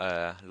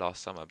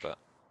last summer, but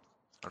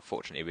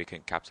unfortunately we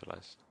couldn't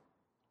capitalise.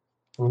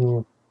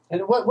 And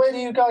where do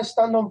you guys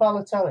stand on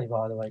Balotelli,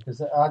 by the way?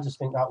 Because I just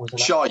think that was...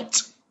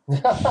 Shite!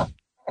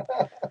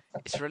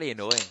 It's really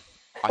annoying.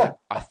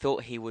 I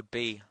thought he would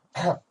be...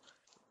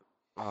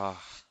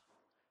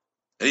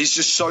 He's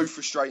just so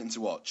frustrating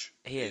to watch.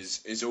 He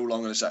is all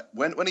I'm going to say.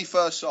 When he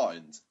first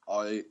signed,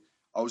 I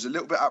was a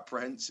little bit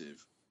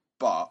apprehensive,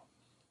 but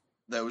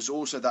there was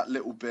also that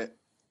little bit,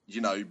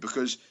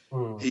 because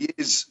he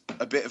is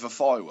a bit of a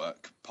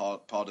firework.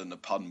 Pardon the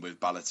pun with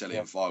Balotelli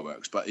and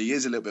fireworks, but he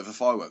is a little bit of a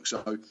firework.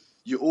 So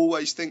you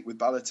always think with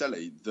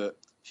Balotelli that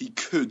he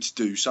could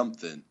do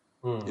something.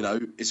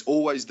 It's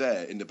always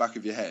there in the back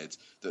of your head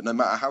that no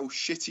matter how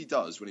shit he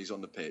does when he's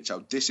on the pitch, how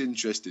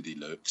disinterested he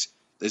looks,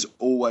 there's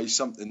always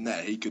something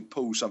there. He could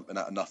pull something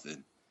out of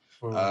nothing.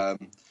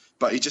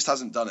 But he just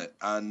hasn't done it.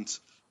 And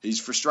he's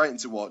frustrating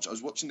to watch. I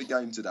was watching the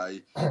game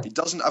today. He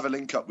doesn't have a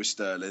link up with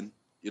Sterling.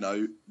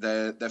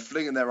 They're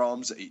flinging their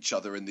arms at each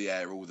other in the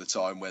air all the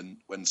time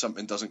when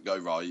something doesn't go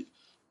right.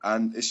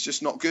 And it's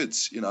just not good.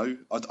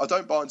 I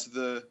don't buy into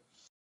the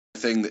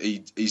thing that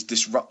he's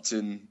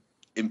disrupting.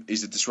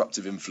 He's a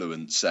disruptive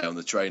influence, say, on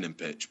the training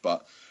pitch,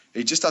 but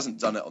he just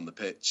hasn't done it on the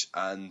pitch.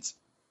 And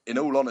in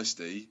all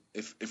honesty,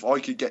 if I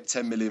could get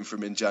 10 million from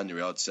him in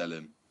January, I'd sell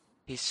him.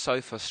 He's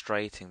so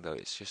frustrating, though.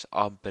 It's just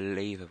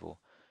unbelievable.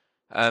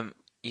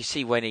 You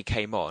see, when he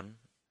came on,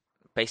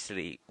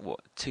 basically,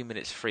 3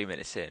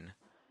 minutes in,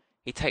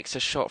 he takes a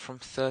shot from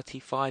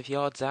 35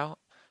 yards out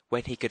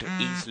when he could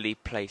have easily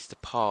placed a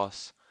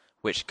pass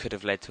which could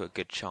have led to a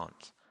good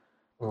chance.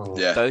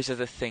 Yeah. Those are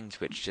the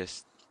things which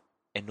just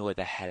annoy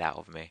the hell out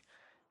of me.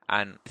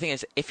 And the thing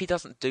is, if he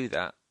doesn't do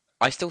that,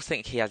 I still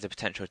think he has the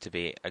potential to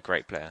be a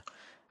great player.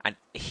 And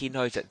he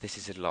knows that this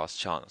is his last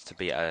chance to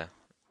be at a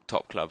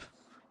top club.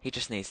 He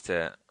just needs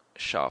to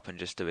shut up and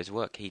just do his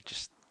work.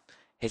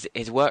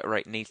 His work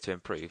rate needs to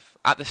improve.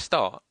 At the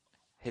start,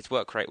 his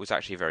work rate was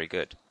actually very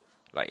good.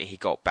 Like, he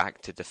got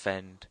back to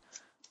defend.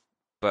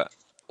 But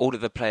all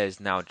of the players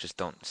now just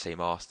don't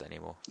seem asked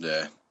anymore.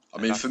 Yeah. I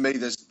mean, for me,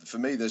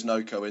 there's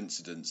no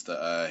coincidence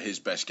that his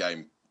best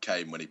game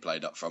came when he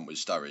played up front with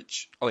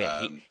Sturridge. Oh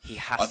yeah, he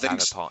has to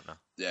have a partner.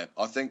 Yeah,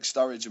 I think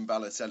Sturridge and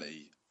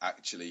Balotelli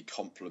actually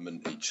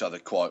complement each other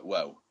quite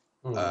well.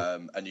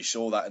 And you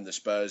saw that in the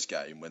Spurs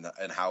game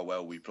and how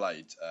well we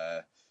played.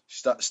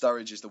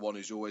 Sturridge is the one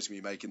who's always going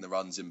to be making the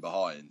runs in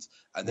behind,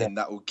 and then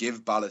that will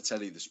give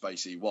Balotelli the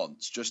space he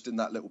wants, just in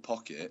that little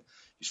pocket.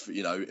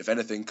 If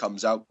anything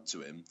comes out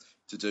to him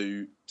to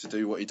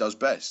do what he does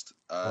best.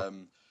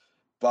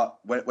 But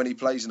when he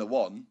plays in a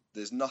one,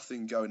 there's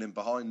nothing going in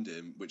behind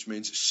him, which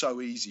means it's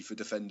so easy for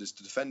defenders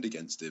to defend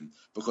against him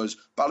because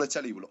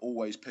Balotelli will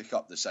always pick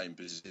up the same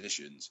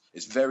positions.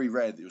 It's very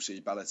rare that you'll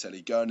see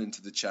Balotelli going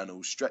into the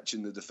channel,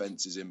 stretching the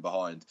defences in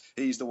behind.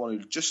 He's the one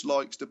who just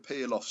likes to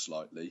peel off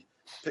slightly,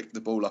 pick the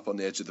ball up on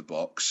the edge of the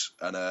box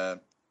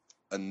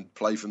and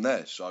play from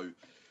there. So,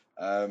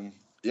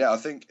 I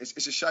think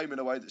it's a shame in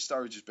a way that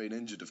Sturridge has been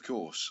injured, of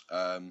course.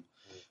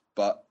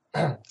 But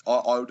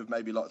I would have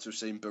maybe liked to have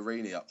seen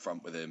Barini up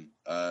front with him.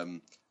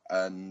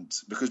 And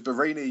because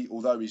Barini,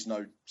 although he's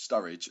no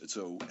Sturridge at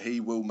all, he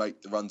will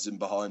make the runs in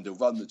behind. He'll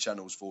run the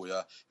channels for you.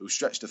 He'll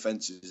stretch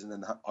defences, and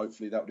then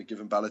hopefully that would have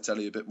given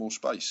Balotelli a bit more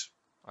space.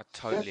 I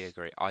totally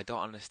agree. I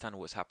don't understand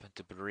what's happened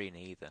to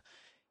Barini either.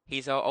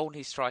 He's our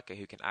only striker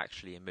who can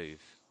actually move.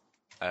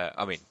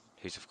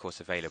 Who's of course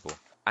available,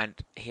 and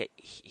he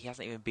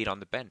hasn't even been on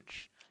the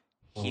bench.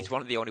 He's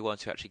one of the only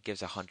ones who actually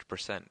gives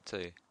 100%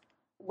 too.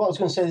 Well, I was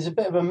going to say there's a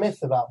bit of a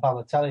myth about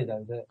Balotelli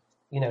though that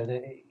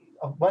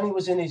when he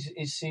was in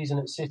his season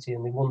at City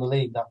and they won the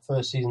league, that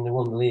first season they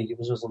won the league, it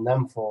was us and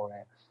them for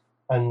it,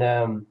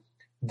 and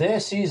their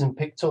season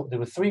picked up. They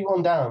were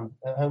 3-1 down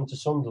at home to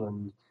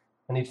Sunderland,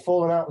 and he'd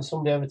fallen out with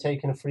somebody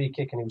overtaking a free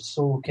kick, and he was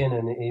sulking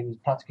and he was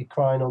practically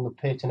crying on the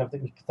pitch, and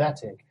everything was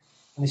pathetic.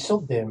 And they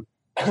subbed him,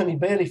 and he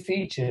barely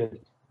featured,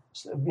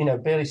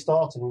 barely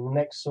started in the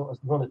next sort of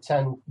run of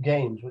 10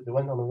 games. They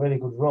went on a really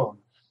good run.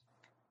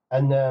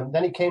 And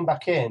then he came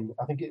back in.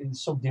 I think he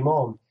subbed him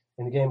on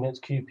in the game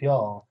against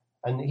QPR.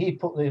 And he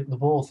put the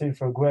ball through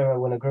for Aguero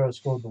when Aguero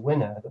scored the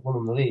winner that won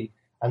him the league.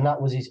 And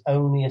that was his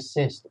only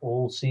assist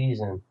all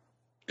season.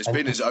 It's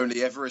been his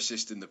only ever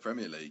assist in the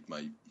Premier League,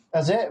 mate.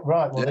 That's it?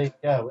 Right, well, there you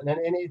go.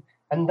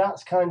 And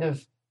that's kind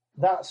of,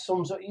 that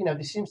sums up,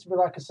 there seems to be,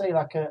 like I say,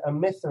 like a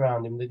myth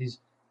around him that he's,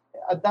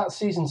 that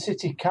season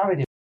City carried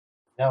him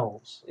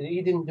else.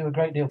 He didn't do a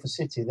great deal for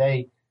City.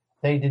 They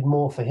did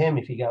more for him,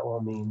 if you get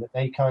what I mean. That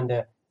they kind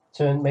of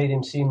made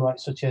him seem like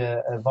such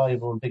a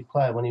valuable and big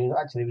player when he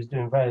was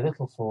doing very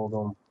little for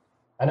them.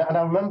 And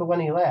I remember when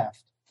he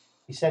left,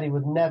 he said he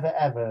would never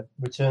ever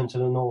return to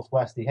the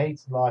Northwest. He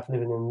hated life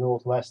living in the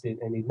Northwest,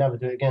 and he'd never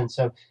do it again.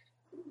 So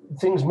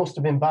things must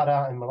have been bad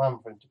out in Milan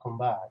for him to come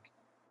back.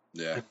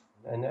 Yeah.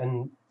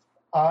 And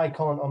I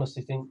can't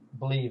honestly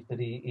believe that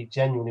he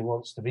genuinely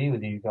wants to be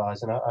with you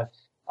guys. And I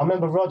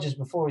remember Rodgers,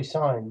 before he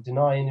signed,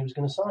 denying he was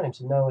going to sign him.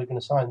 Said, no, we're going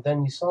to sign him.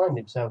 Then you signed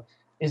him. So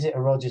is it a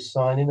Rodgers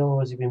signing, or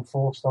has he been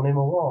forced on him,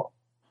 or what?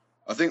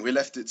 I think we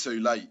left it too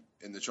late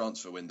in the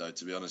transfer window,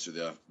 to be honest with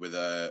you,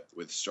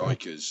 with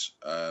strikers.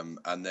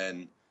 And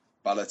then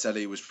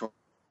Balotelli was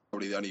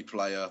probably the only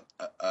player,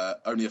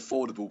 only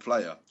affordable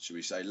player, should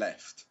we say,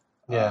 left.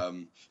 Yeah.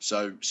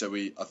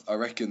 I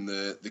reckon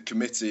the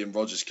committee and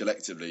Rodgers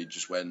collectively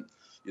just went,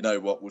 you know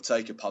what, we'll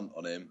take a punt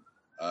on him.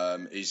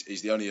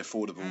 He's the only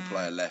affordable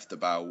player left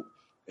about.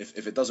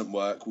 If it doesn't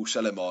work, we'll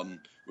sell him on.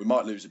 We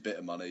might lose a bit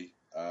of money,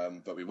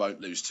 but we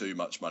won't lose too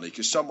much money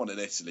because someone in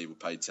Italy will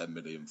pay 10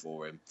 million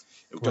for him.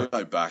 He'll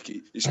go back.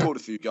 He scored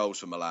a few goals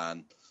for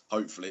Milan.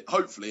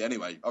 Hopefully,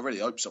 anyway. I really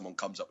hope someone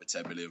comes up with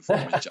 10 million for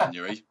him in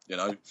January,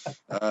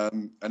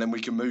 and then we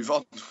can move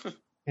on.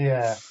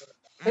 Yeah.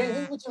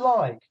 Who would you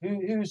like?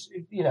 Who's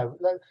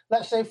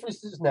let's say for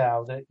instance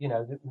now that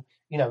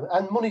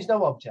and money's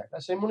no object.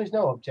 Let's say money's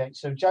no object.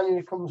 So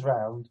January comes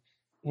round,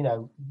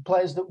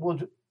 players that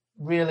would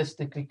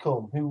realistically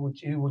come. Who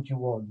would you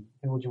want?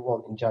 Who would you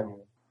want in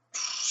January?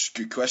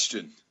 Good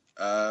question.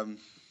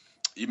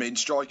 You mean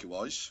striker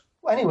wise?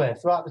 Well, anyway,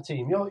 throughout the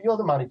team, you're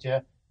the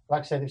manager.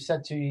 Like I said, they've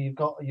said to you, you've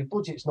got your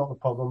budget's not the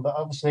problem, but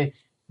obviously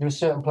there are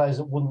certain players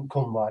that wouldn't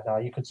come right now.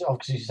 You could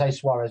obviously say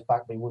Suarez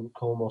back, but he wouldn't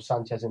come, or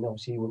Sanchez, and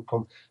obviously he wouldn't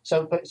come.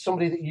 So, but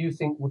somebody that you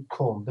think would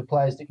come, the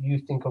players that you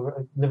think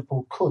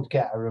Liverpool could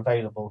get are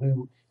available.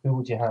 Who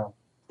would you have?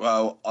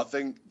 Well, I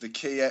think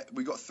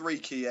we've got 3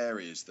 key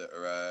areas that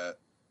are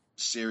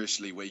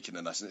seriously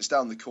weakening us, and it's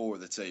down the core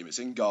of the team. It's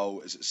in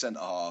goal, it's at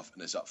centre half,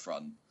 and it's up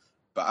front.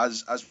 But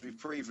as we've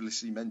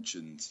previously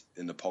mentioned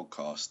in the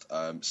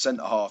podcast,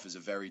 centre half is a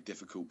very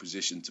difficult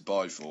position to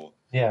buy for.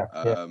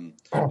 Yeah.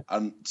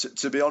 And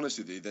to be honest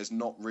with you, there's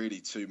not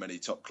really too many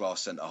top class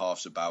centre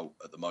halves about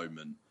at the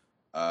moment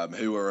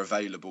who are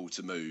available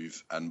to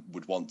move and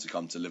would want to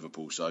come to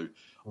Liverpool. So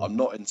I'm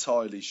not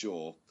entirely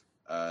sure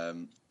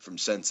from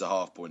centre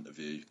half point of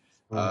view.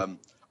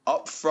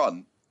 Up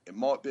front, it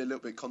might be a little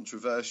bit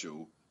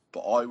controversial,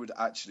 but I would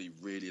actually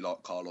really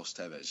like Carlos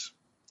Tevez.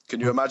 Can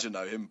you imagine,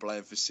 though, him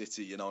playing for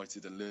City,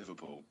 United and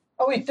Liverpool?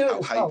 Oh, he'd do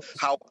it.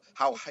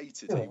 How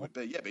hated he would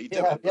be. Yeah, but he'd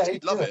do it.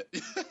 He'd love it.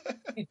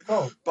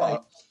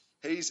 But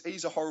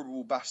he's a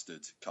horrible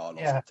bastard,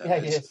 Carlos Tevez. Yeah,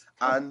 he is.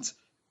 And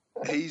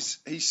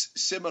he's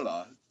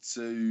similar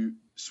to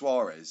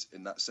Suarez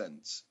in that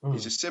sense.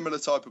 He's a similar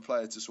type of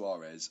player to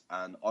Suarez,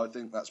 and I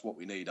think that's what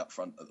we need up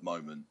front at the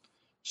moment.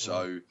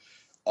 So...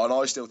 And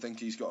I still think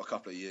he's got a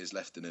couple of years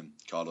left in him,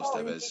 Carlos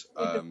Tevez.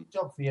 He'd do a good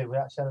job for you.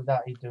 Without saying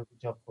that, he'd do a good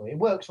job for you. It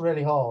works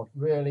really hard,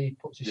 really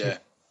puts his shit.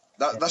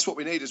 That's what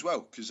we need as well,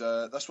 because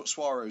that's what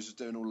Suarez was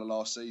doing all the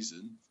last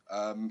season.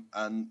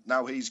 And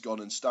now he's gone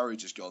and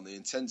Sturridge has gone. The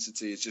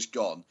intensity is just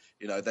gone.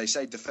 They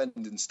say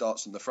defending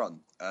starts from the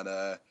front,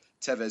 and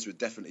Tevez would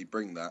definitely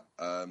bring that.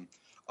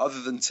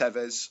 Other than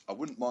Tevez, I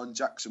wouldn't mind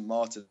Jackson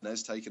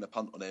Martinez taking a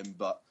punt on him,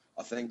 but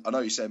I know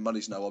you're saying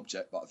money's no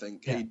object, but I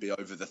think he'd be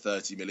over the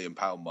 £30 million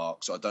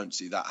mark, so I don't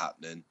see that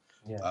happening.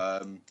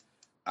 Yeah.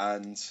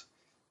 And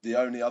the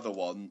only other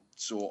one,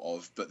 sort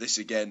of, but this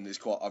again is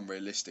quite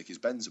unrealistic, is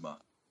Benzema.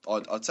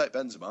 I'd take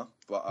Benzema,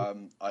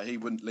 but he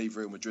wouldn't leave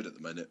Real Madrid at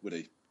the minute, would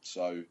he?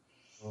 So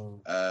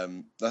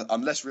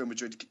unless Real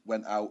Madrid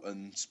went out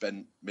and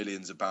spent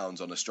millions of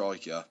pounds on a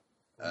striker,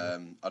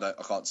 I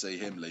can't see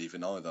him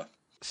leaving either.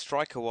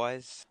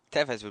 Striker-wise,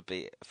 Tevez would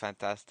be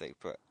fantastic,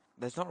 but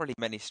there's not really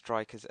many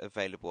strikers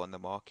available on the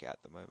market at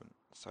the moment,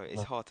 so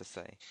it's hard to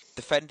say.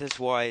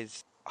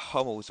 Defenders-wise,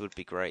 Hummels would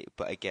be great,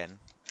 but again,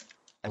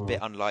 a bit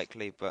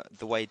unlikely, but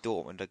the way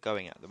Dortmund are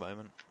going at the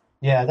moment.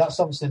 Yeah, that's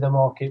obviously the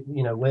market,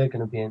 we're going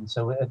to be in.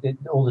 So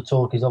all the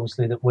talk is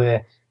obviously that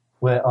we're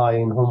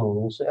eyeing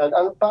Hummels. But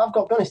I've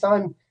got to be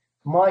honest,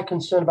 my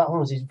concern about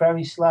Hummels is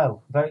very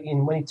slow.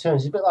 When he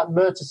turns, he's a bit like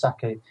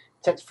Mertesacker. It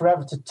takes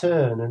forever to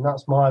turn, and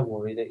that's my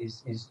worry, that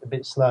he's a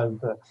bit slow,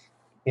 but...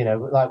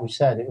 like we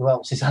said, who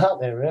else is out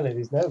there, really?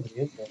 There's nobody,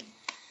 is there?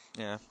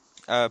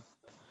 Yeah.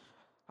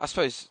 I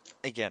suppose,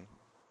 again,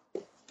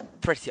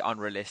 pretty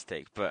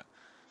unrealistic, but,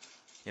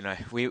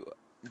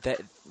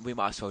 we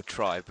might as well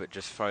try, but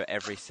just throw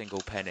every single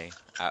penny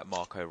at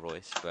Marco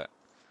Reus, but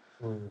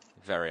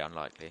very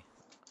unlikely.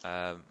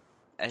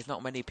 There's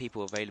not many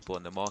people available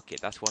on the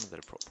market. That's one of the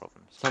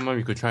problems. Someone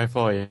we could try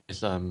for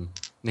is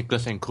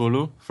Nicolas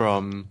N'Koulou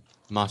from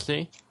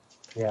Marseille.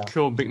 Yeah.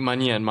 Throw big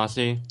money at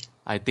Marseille.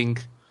 I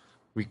think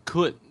we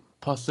could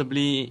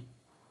possibly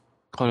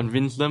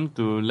convince them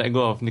to let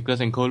go of Nicolas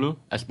N'Koulou,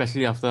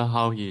 especially after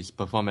how he's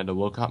performed at the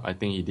World Cup. I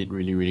think he did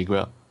really, really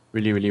well.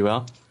 Really, really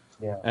well.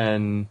 Yeah.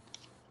 And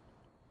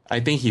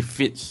I think he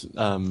fits...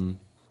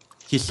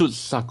 he suits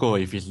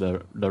Sakho if he's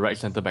the right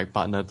centre-back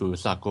partner to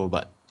Sakho,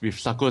 but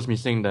if Sakho's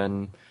missing,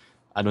 then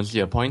I don't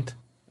see a point.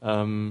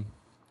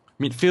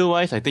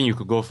 Midfield-wise, I think you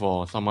could go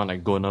for someone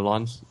like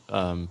Gonalons.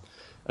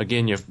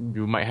 Again,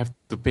 you might have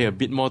to pay a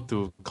bit more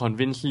to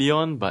convince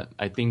Leon, but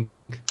I think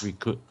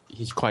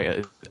he's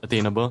quite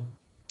attainable.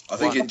 I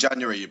think in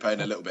January you're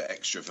paying a little bit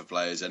extra for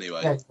players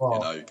anyway. Yeah,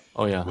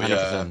 Oh yeah,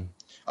 100%.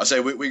 I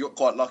say we got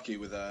quite lucky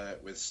with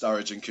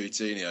Sturridge and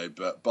Coutinho,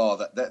 but bar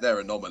that they're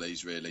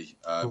anomalies really.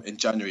 In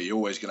January you're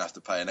always going to have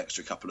to pay an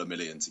extra couple of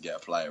million to get a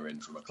player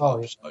in from a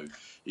club, so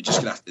you're just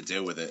going to have to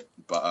deal with it.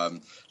 But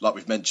like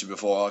we've mentioned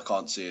before, I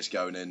can't see us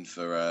going in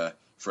for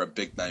a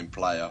big name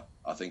player.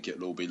 I think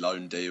it'll all be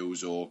loan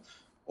deals or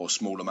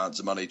small amounts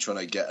of money trying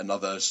to get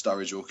another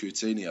Sturridge or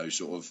Coutinho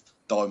sort of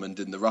diamond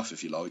in the rough,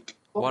 if you like.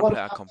 One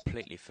player I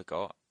completely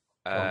forgot.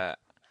 I'm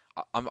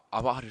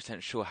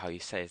 100% sure how you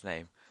say his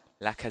name.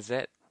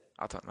 Lacazette?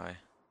 I don't know.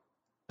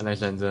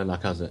 Alexander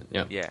Lacazette,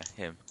 yeah. Yeah,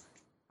 him.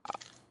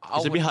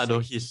 It's a bit hard though.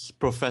 He's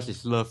professed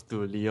his love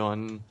to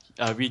Lyon.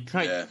 We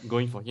tried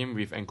going for him,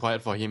 we've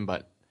inquired for him,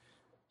 but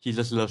he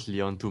just loves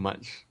Lyon too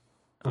much.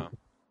 Oh.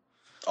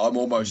 I'm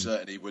almost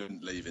certain he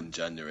wouldn't leave in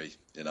January,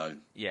 you know.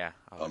 Yeah.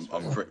 I'm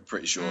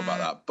pretty sure about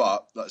that.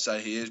 But, let's say,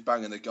 he is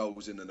banging the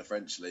goals in the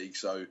French league,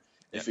 so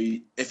if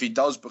he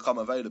does become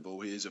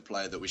available, he is a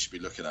player that we should be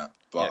looking at.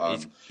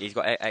 But he's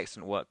got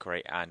excellent work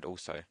rate and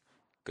also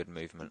good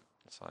movement.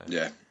 So.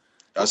 Yeah.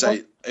 I'd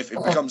say if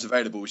it becomes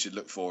available, we should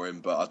look for him,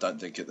 but I don't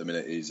think at the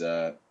minute he's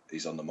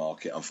on the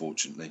market,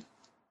 unfortunately.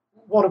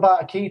 What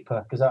about a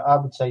keeper? Because I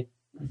would say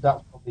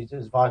that's probably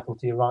as vital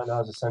to you right now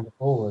as a centre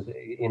forward,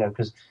 you know,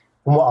 because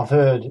from what I've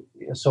heard,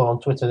 I saw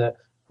on Twitter that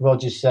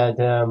Rodgers said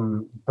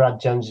Brad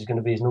Jones is going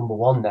to be his number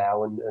one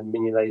now, and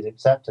Mignolet's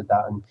accepted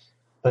that.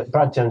 But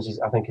Brad Jones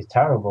I think is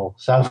terrible.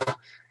 So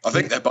I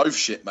think they're both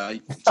shit,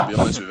 mate. To be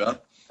honest with you,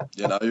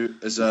 you know,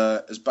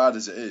 as bad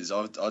as it is,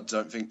 I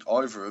don't think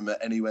either of them are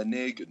anywhere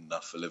near good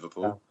enough for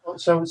Liverpool.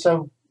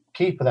 So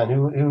keeper then,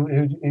 who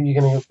are you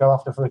going to go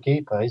after for a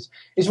keeper?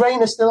 Is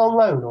Reina still on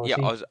loan? Or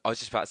I was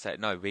just about to say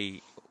no.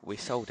 We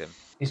sold him.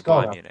 He's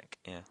gone. Bayern Munich.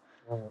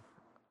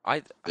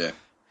 Yeah.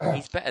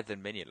 He's better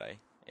than Mignolet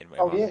in my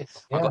mind. He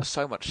is. Yeah. I got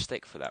so much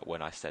stick for that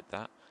when I said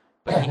that,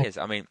 but he is.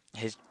 I mean,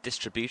 his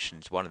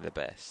distribution's one of the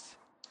best.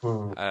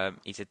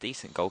 He's a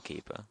decent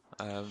goalkeeper.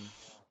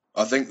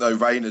 I think though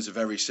Reina's a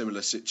very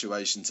similar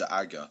situation to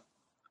Agger.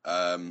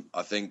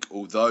 I think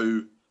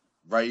although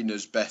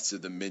Reina's better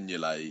than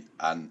Mignolet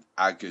and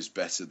Agger's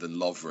better than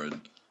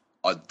Lovren,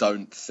 I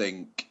don't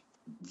think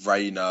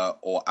Reina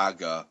or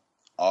Agger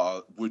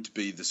would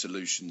be the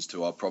solutions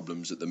to our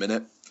problems at the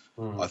minute.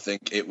 I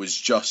think it was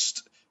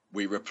just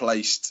we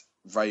replaced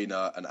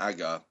Reina and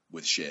Agger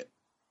with shit,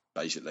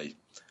 basically.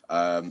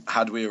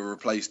 Had we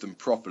replaced them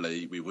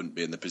properly, we wouldn't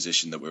be in the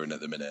position that we're in at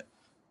the minute.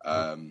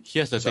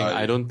 Here's the thing,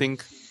 I don't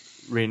think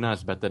Reina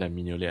is better than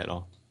Mignolet at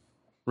all.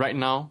 Right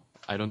now,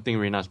 I don't think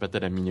Reina is better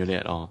than Mignolet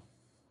at all.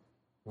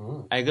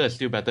 Agger is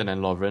still better than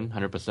Lovren,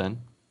 100%.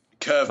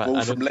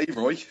 Curveball from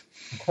Leroy.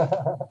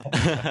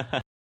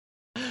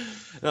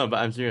 No, but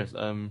I'm serious.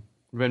 When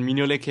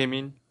Mignolet came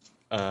in,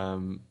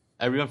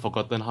 everyone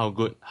forgotten how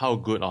good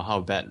or how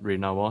bad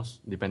Reina was,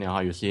 depending on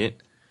how you see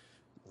it.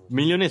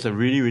 Mignolet is a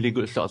really, really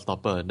good shot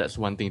stopper. That's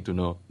one thing to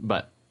know.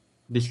 But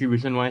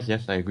distribution-wise,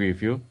 yes, I agree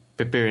with you.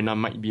 Pepe Reina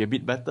might be a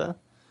bit better,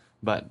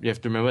 but you have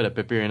to remember that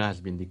Pepe Reina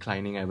has been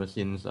declining ever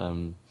since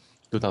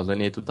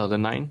 2008,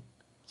 2009.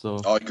 So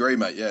I agree,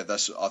 mate. Yeah,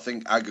 I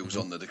think Agger was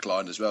on the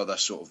decline as well.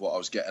 That's sort of what I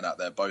was getting at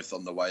there, both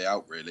on the way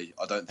out, really.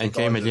 I don't think. And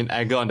can you imagine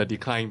Agger on the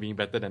decline being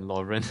better than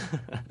Lovren?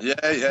 Yeah,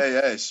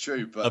 it's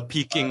true. But a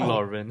peaking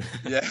Lovren.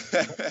 Yeah.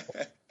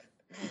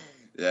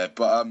 Yeah,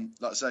 but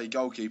like I say,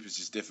 goalkeepers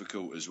is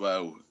difficult as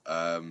well.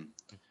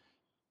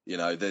 You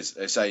know,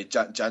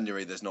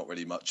 January. There's not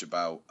really much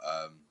about.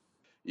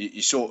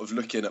 You're sort of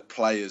looking at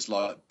players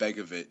like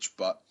Begovic,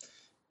 but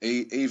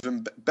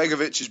even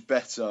Begovic is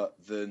better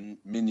than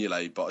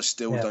Mignolet, but I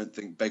still don't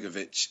think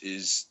Begovic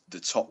is the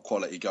top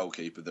quality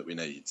goalkeeper that we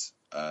need.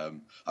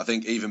 I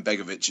think even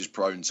Begovic is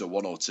prone to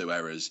one or two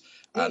errors,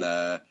 and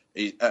at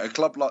a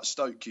club like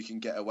Stoke, you can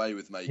get away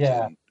with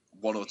making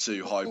one or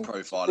two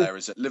high-profile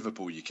errors. At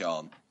Liverpool, you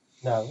can't.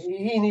 No,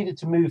 he needed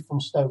to move from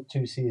Stoke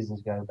 2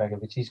 seasons ago.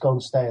 Begovic, he's gone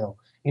stale.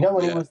 You know,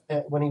 when he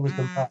was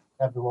the back,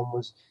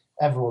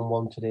 everyone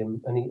wanted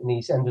him, and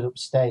he's ended up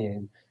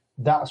staying.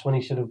 That's when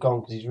he should have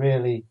gone because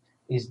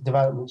his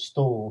development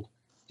stalled.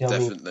 You know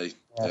Definitely,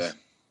 yes.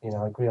 You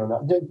know, I agree on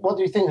that. What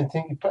do you think?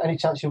 Any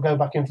chance he'll go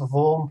back in for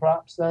form,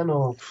 perhaps then,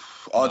 or?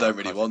 I don't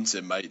really want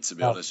him, mate. To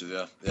be honest with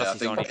you, I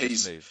think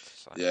he's moved.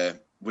 So. Yeah,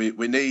 we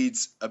need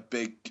a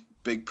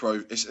big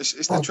pro.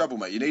 It's the trouble,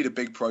 mate. You need a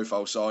big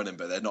profile signing,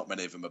 but there are not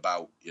many of them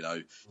about. You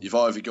know, you've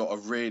either got to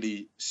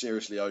really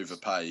seriously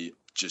overpay.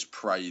 Just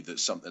pray that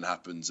something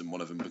happens and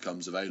one of them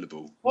becomes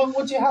available. Well,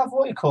 would you have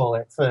what you call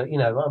it for? You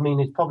know, I mean,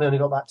 he's probably only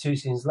got about 2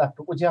 seasons left.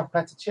 But would you have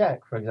Petr Cech,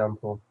 for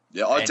example?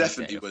 Yeah, I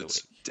definitely would.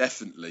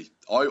 Definitely,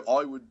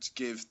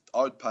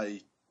 I'd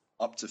pay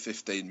up to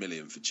 15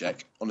 million for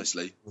Cech.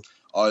 Honestly,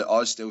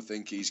 I still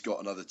think he's got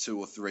another 2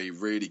 or 3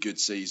 really good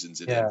seasons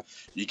in him.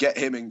 You get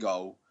him in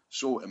goal,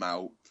 sort him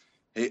out.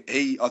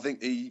 I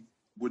think he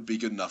would be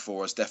good enough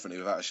for us, definitely,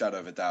 without a shadow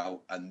of a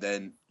doubt. And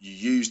then you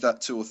use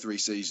that 2 or 3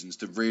 seasons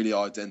to really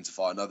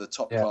identify another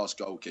top-class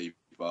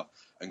goalkeeper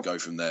and go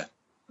from there.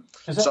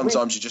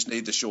 Sometimes you just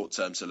need the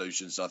short-term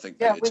solutions. I think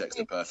Petr Cech's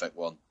the perfect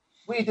one.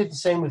 We did the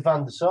same with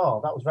Van der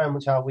Sar. That was very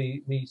much how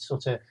we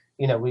sort of,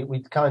 you know,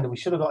 we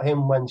should have got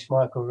him when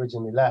Schmeichel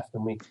originally left,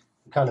 and we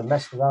kind of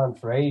messed around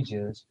for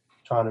ages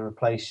trying to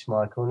replace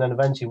Schmeichel, and then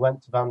eventually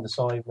went to Van der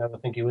Sar, even though I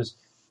think he was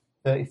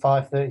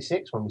 35,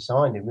 36 when we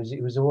signed him.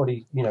 He was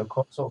already, you know,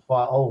 sort of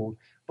quite old,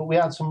 but we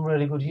had some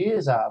really good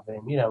years out of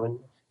him, you know, and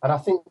I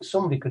think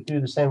somebody could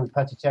do the same with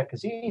Petr Cech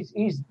because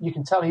you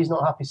can tell he's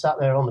not happy sat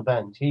there on the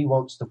bench. He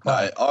wants to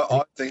play. No,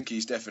 I think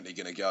he's definitely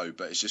going to go,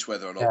 but it's just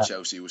whether or not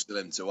Chelsea will sell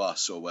him to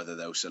us or whether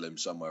they'll sell him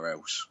somewhere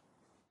else.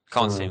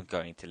 Can't see him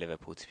going to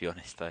Liverpool, to be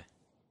honest, though.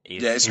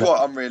 It's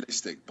quite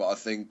unrealistic, but I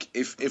think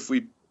if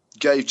we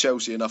gave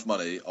Chelsea enough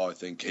money, I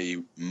think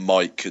he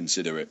might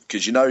consider it,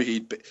 because he knows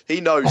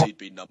he'd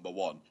be number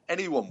one.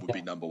 Anyone would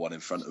be number one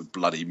in front of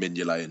bloody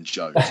Mignolet and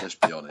Jones. Let's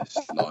be honest.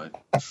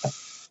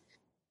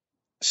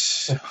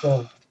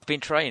 Been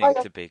training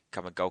to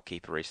become a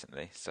goalkeeper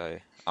recently, so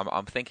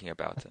I'm thinking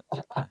about it.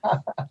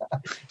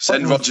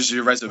 Send Rodgers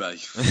your resume.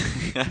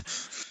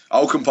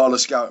 I'll compile a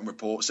scouting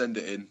report, send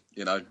it in.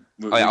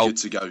 We're good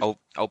to go.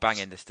 I'll bang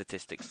in the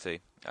statistics too.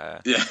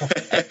 Yeah,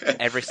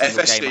 every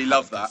single FSG game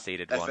love that.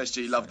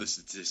 FSG love the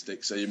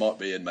statistics, so you might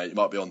be in, mate. You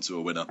might be onto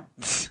a winner.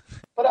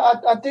 But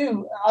I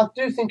do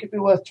think it'd be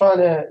worth trying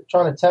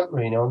to tempt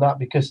Mourinho on that,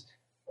 because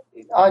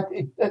at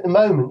the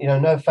moment,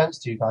 no offence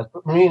to you guys,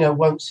 but Mourinho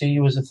won't see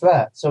you as a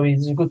threat, so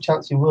there's a good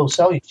chance he will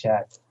sell you,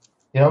 Czech.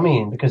 You know what I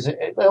mean? Because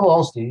in all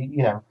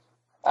honesty,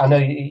 I know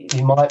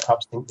you might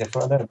perhaps think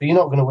different, but you're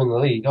not going to win the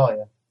league, are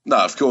you? No,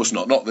 of course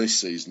not. Not this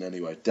season,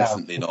 anyway.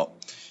 Definitely not.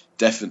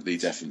 Definitely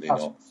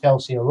not.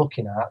 Chelsea are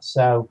looking at,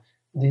 so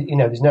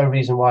there's no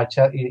reason why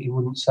he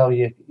wouldn't sell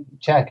you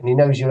Czech, and he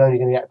knows you're only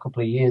going to get a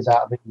couple of years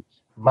out of him,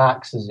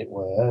 max, as it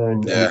were.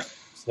 And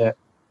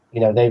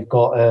they've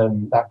got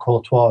that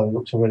Courtois, who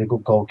looks a really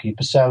good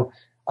goalkeeper. So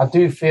I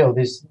do feel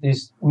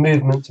there's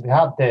movement to be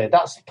had there.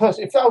 That's the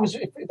person. If that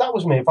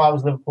was me, if I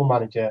was Liverpool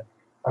manager,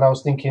 and I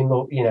was thinking,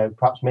 look,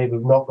 perhaps maybe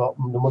we've not got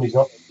the money's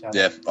not.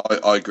 Yeah,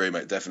 I agree,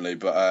 mate, definitely.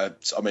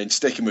 But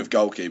sticking with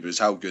goalkeepers,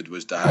 how good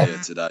was De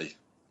Gea today?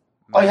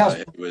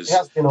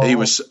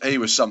 He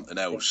was something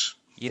else.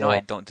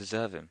 United don't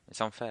deserve him. It's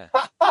unfair.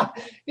 What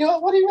do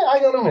you mean?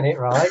 Hang on a minute,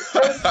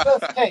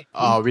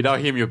 right? Without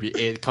him, you'll be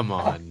 8. Come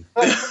on.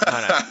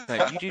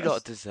 No, you do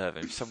not deserve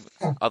him. Some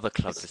other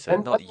club deserve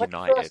him, not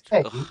United.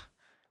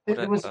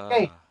 There was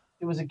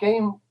a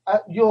game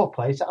at your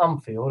place at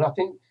Anfield. I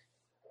think,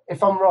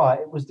 if I'm right,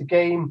 it was the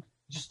game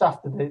just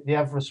after the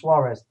Evra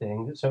Suarez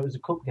thing. So it was a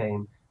cup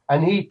game.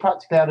 And he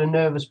practically had a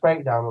nervous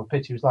breakdown on the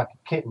pitch. He was like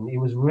a kitten. He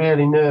was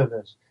really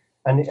nervous.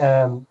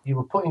 And you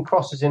were putting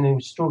crosses in and he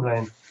was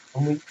struggling.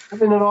 And we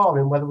put in an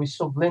argument whether we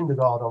subbed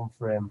Lindegaard on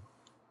for him.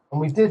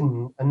 And we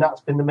didn't. And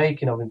that's been the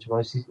making of him, to be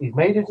honest. He's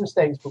made his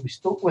mistakes, but we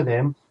stuck with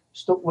him.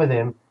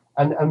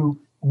 And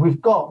we've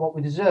got what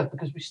we deserve,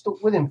 because we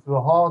stuck with him through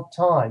a hard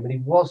time. And he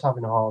was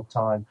having a hard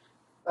time.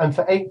 And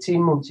for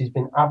 18 months, he's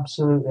been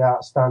absolutely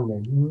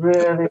outstanding.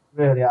 Really,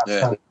 really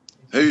outstanding.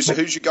 Yeah. Who's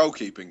your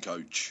goalkeeping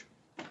coach?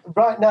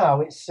 Right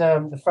now, it's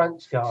the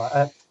French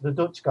guy, the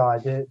Dutch guy,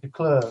 the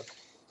clerk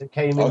that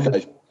came in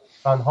with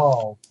Van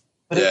Gaal.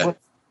 But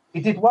he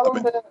did well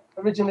under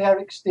originally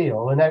Eric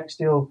Steele, and Eric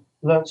Steele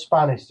learnt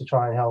Spanish to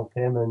try and help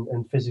him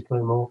and physically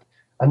him up.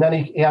 And then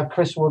he had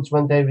Chris Woods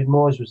when David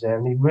Moyes was there,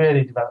 and he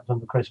really developed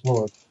under Chris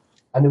Woods.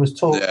 And there was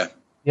talk, that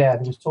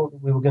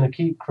we were going to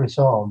keep Chris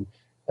on.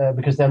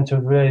 Because them two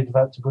have really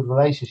developed a good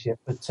relationship.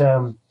 But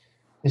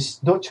this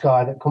Dutch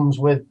guy that comes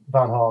with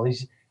Van Gaal,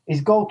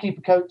 his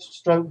goalkeeper coach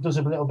stroke does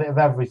a little bit of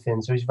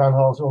everything. So his Van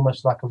Gaal's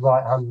almost like a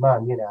right-hand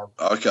man,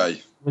 Okay.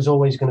 He was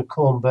always going to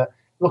come. But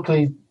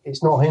luckily,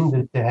 it's not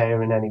hindered De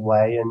Gea in any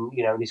way. And,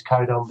 and he's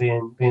carried on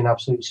being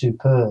absolutely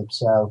superb.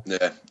 So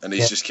yeah, and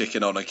he's just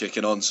kicking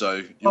on.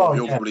 So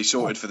you're probably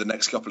sorted for the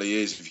next couple of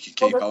years if you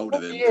can keep hold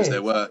of him. Because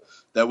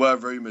there were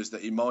rumours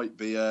that he might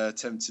be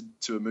tempted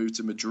to a move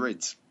to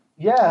Madrid.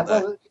 Yeah,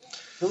 well,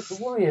 the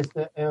worry is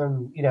that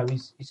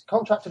he's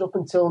contracted up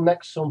until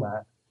next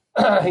summer,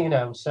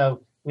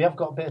 so we have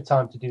got a bit of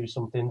time to do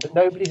something. But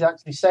nobody's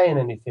actually saying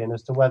anything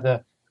as to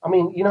whether. I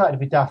mean, United would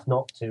be daft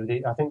not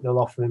to. I think they'll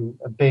offer him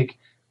a big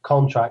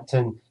contract,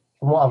 and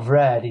from what I've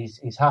read,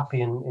 he's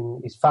happy,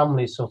 and his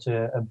family's sort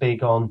of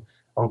big on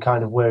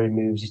kind of where he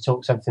moves. He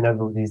talks everything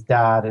over with his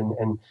dad,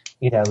 and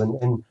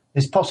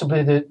there's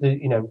possibly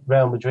the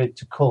Real Madrid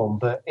to come,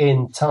 but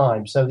in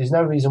time. So there's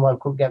no reason why we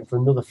couldn't get him for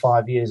another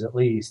 5 years at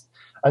least.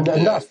 And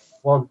that's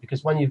one,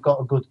 because when you've got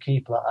a good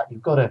keeper like that,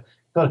 you've got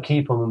to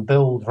keep them and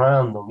build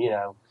around them. We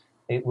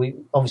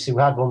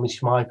had one with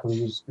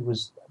Schmeichel. It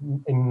was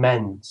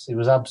immense. It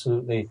was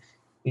absolutely,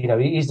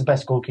 he's the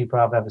best goalkeeper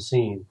I've ever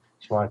seen.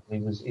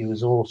 Schmeichel, he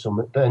was awesome.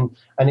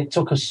 And it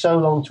took us so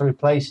long to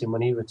replace him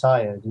when he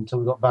retired until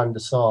we got Van der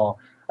Sar.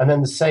 And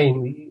then the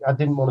same. I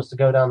didn't want us to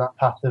go down that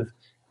path of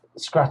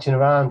scratching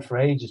around for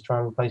ages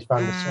trying to replace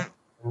Van der Sar.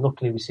 And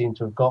luckily we seem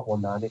to have got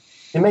one now.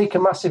 They make a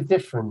massive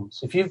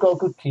difference. If you've got a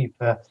good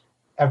keeper,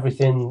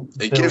 everything...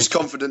 It gives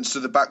confidence to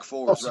the back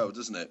four as well,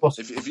 doesn't it?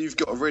 If you've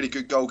got a really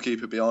good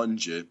goalkeeper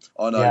behind you,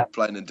 I know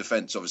playing in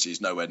defence obviously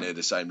is nowhere near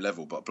the same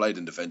level, but played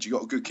in defence, you've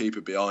got a good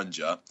keeper behind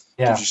you,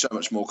 gives you so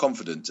much more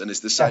confidence, and it's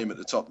the same at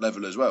the top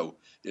level as well.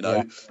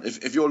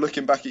 If you're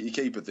looking back at your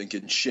keeper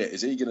thinking, shit,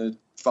 is he going to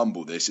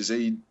fumble this? Is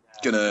he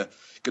going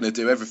to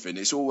do everything?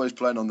 It's always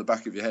playing on the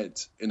back of your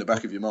head, in the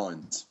back of your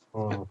mind.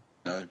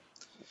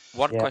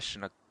 One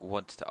question I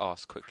wanted to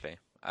ask quickly.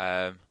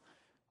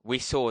 We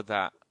saw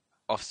that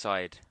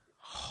offside,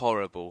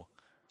 horrible,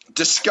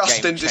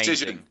 disgusting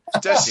decision.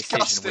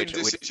 Disgusting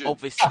decision. Which would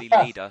obviously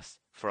lead us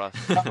for a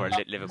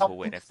Liverpool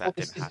win if that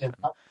didn't happen.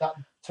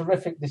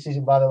 terrific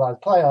decision by the lads.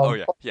 Play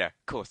on. Oh, yeah,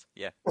 of course.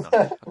 Yeah. No.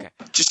 Okay.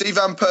 Did you see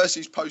Van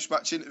Persie's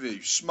post-match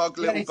interview? Smug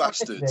little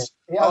bastards.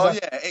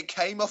 It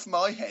came off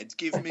my head.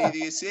 Give me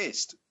the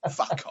assist.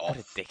 Fuck off. What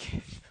a dick.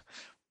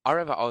 I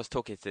remember I was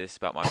talking to this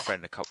about my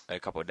friend a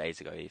couple of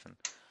days ago even.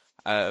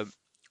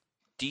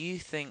 Do you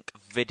think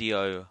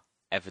video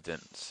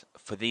evidence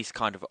for these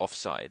kind of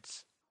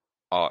offsides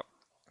are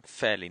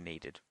fairly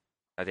needed?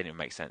 That didn't even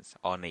make sense.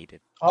 Are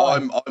needed.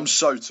 I'm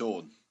so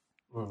torn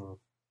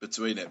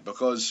between it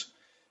because...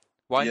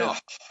 Why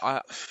not?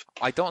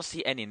 I don't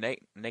see any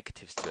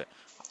negatives to it,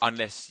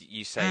 unless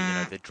you say,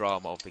 the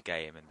drama of the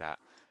game and that.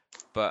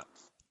 But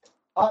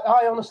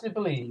I honestly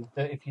believe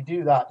that if you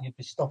do that, you'd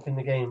be stopping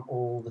the game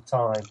all the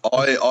time.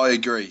 I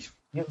agree.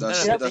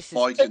 That's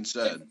my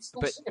concern.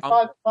 If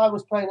I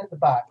was playing at the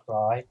back,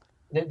 right,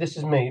 this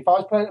is me. If I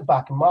was playing at the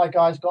back and my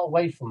guys got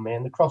away from me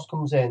and the cross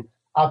comes in,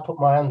 I'd put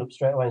my hand up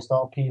straight away and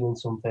start appealing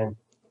something.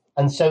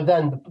 And so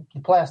then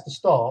the player has to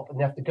stop and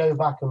they have to go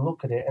back and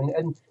look at it.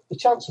 And the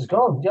chance is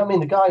gone. Do you know what I mean?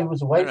 The guy who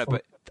was away from...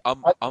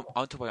 I'm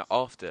talking about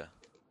after,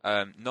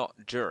 not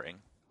during,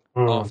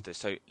 after.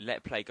 So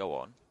let play go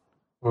on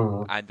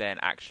and then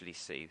actually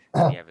see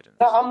the evidence.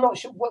 I'm not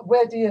sure.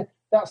 Where do you...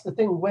 That's the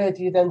thing. Where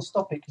do you then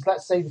stop it? Because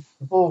let's say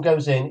the ball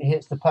goes in, it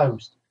hits the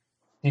post.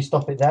 Do you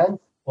stop it then?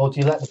 Or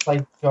do you let the play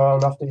go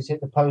on after it's hit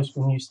the post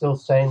when you're still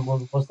saying,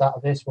 well, was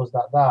that this, was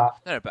that that?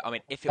 No, but I mean,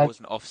 if it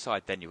wasn't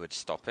offside, then you would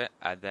stop it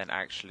and then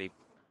actually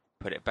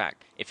put it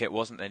back. If it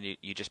wasn't, then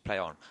you just play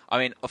on. I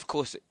mean, of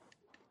course,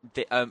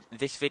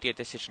 this video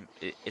decision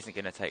isn't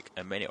going to take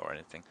a minute or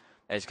anything.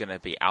 There's going to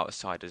be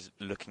outsiders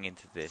looking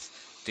into this,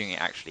 doing it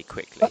actually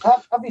quickly.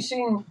 But have you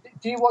seen...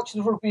 Do you watch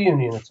the rugby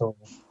union at all?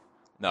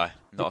 No,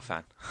 not a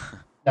fan.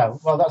 No,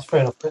 well, that's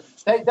fair enough. But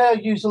they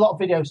use a lot of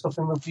video stuff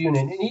in rugby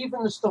union, and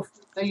even the stuff,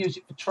 they use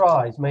it for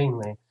tries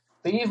mainly.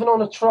 But even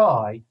on a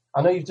try,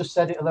 I know you've just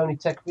said it'll only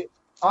take a bit.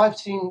 I've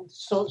seen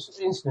sorts of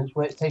incidents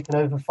where it's taken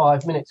over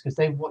 5 minutes because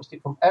they've watched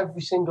it from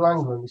every single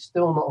angle and they're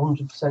still not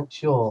 100%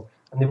 sure.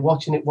 And they're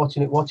watching it.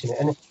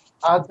 And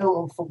I don't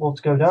want football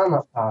to go down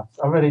that path.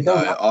 I really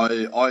don't.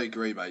 No, I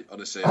agree, mate.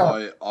 Honestly,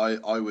 I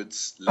would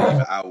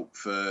leave it out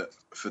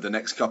for the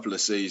next couple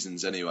of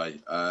seasons anyway.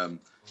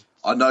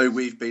 I know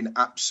we've been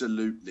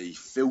absolutely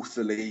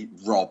filthily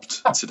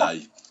robbed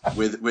today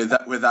with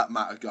that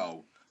Mata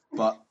goal,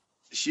 but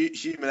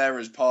human error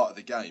is part of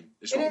the game.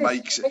 It's what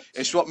makes it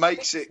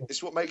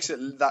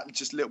that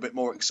just a little bit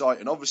more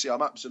exciting. Obviously,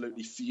 I'm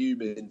absolutely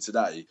fuming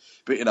today,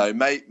 but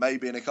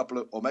maybe in a couple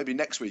of, or maybe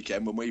next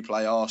weekend when we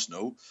play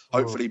Arsenal,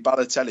 hopefully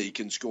Balotelli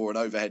can score an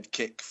overhead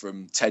kick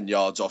from 10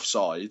 yards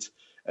offside,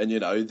 and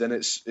then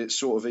it's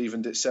sort of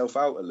evened itself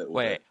out a little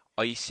bit.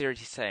 Are you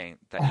seriously saying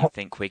that you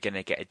think we're going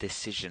to get a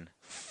decision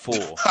for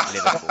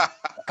Liverpool?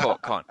 Come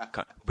on.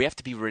 We have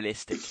to be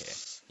realistic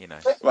here,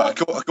 Well,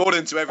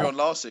 according to everyone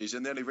last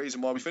season, the only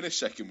reason why we finished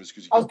second was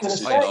because you got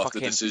decision after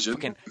decision.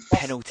 Fucking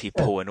penalty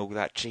pull and all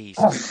that.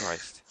 Jesus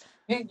Christ.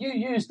 You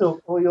used up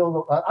all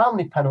your... how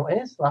many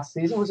penalties last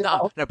season? Was it?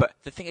 No, but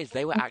the thing is,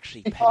 they were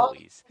actually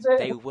penalties.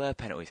 They were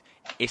penalties.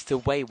 It's the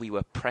way we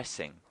were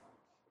pressing.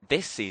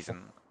 This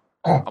season,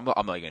 I'm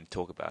not going to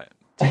talk about it.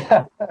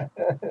 But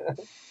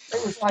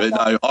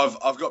no,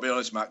 I've got to be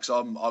honest, Max.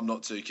 I'm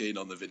not too keen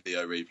on the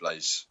video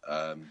replays.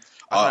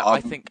 I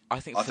think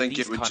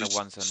it would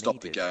just stop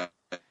the game.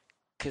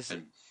 Because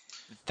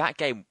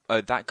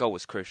that goal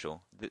was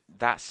crucial.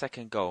 That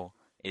second goal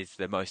is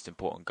the most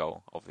important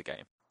goal of the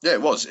game. Yeah,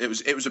 it was. It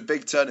was a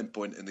big turning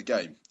point in the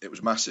game. It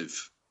was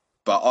massive.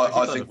 But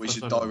I think we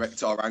should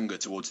direct our anger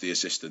towards the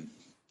assistant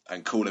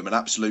and call him an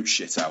absolute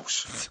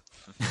shithouse.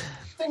 The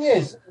thing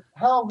is,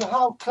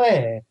 how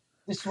clear.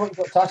 This is what you've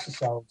got to ask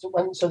yourself.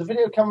 So the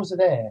video cameras are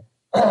there.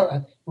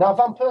 Now,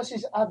 Van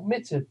Persie's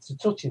admitted to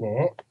touching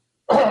it,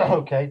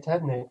 to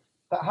heading it,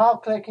 but how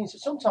clear can you see?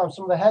 Sometimes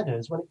some of the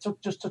headers, when it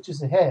just touches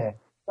the hair,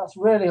 that's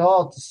really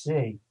hard to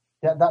see.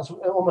 Yeah, that's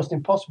almost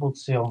impossible to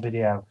see on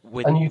video.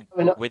 With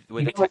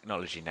the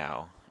technology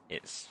now,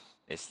 it's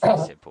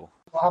simple.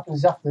 What happens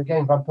is after the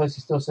game, Van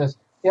Persie still says,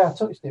 yeah, I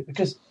touched it,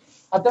 because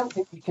I don't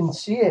think you can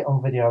see it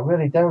on video. I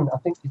really don't. I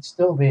think it'd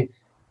still be...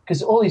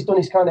 Because all he's done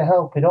is kind of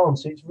help it on,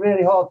 so it's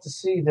really hard to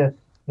see the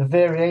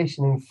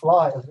variation in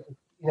flight of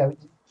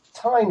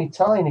tiny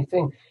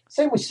thing.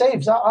 Same with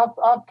saves.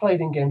 I've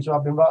played in games where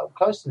I've been right up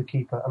close to the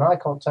keeper and I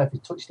can't tell if he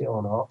touched it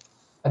or not.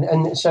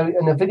 And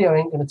the video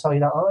ain't going to tell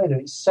you that either.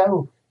 It's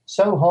so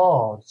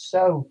hard,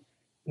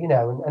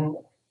 and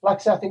like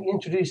I said, I think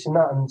introducing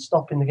that and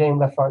stopping the game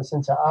left, right, and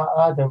centre,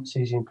 I don't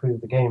see as you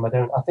improve the game. I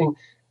think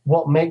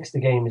what makes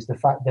the game is the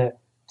fact that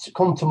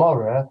come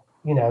tomorrow,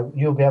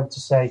 you'll be able to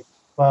say,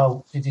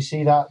 well, did you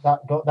see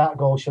that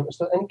goal shot?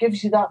 And it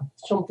gives you that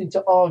something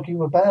to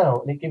argue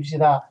about, and it gives you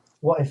that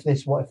what if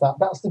this, what if that.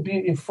 That's the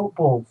beauty of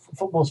football.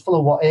 Football's full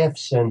of what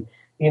ifs, and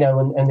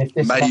if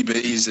this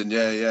maybes, and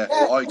yeah.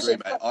 I agree,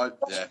 mate. I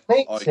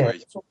agree.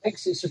 That's what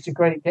makes it such a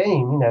great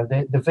game.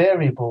 The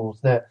variables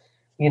that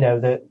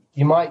that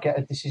you might get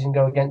a decision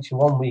go against you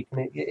one week,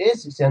 and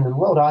it's the end of the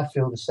world. I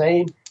feel the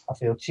same. I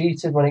feel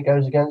cheated when it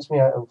goes against me.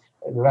 The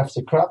refs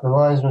are crap. The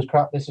linesman's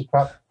crap. This is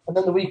crap. and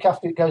then the week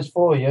after it goes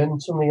for you,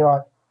 and suddenly you're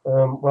like,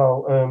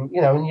 and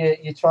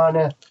you're trying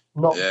to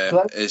not.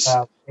 Yeah,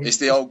 it's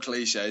the old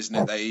cliche, isn't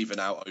it? They even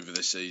out over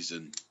the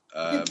season.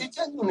 They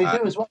genuinely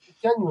do as well. They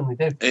genuinely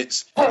do.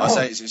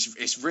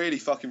 It's really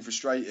fucking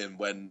frustrating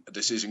when a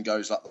decision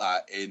goes like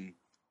that in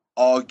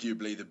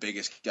arguably the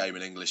biggest game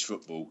in English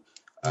football.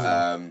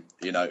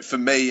 For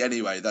me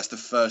anyway, that's the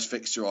first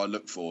fixture I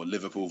look for,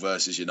 Liverpool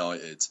versus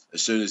United.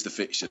 As soon as the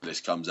fixture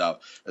list comes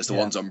out, that's the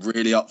ones I'm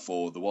really up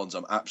for, the ones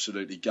I'm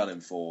absolutely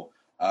gunning for.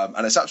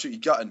 And it's absolutely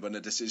gutting when a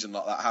decision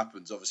like that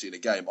happens, obviously in a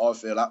game. I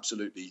feel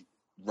absolutely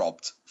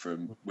robbed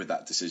with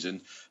that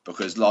decision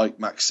because, like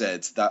Max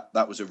said,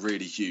 that was a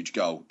really huge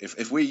goal.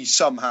 If we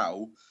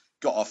somehow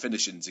got our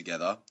finishing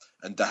together,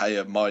 and De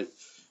Gea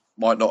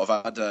might not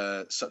have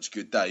had such a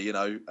good day,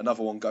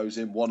 another one goes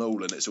in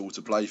 1-1 and it's all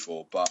to play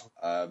for. But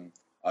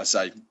I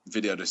say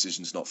video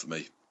decision's not for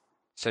me.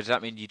 So does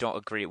that mean you don't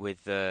agree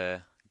with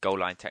the goal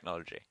line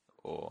technology,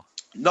 or?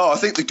 No, I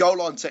think the goal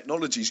line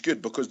technology is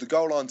good because the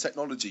goal line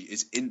technology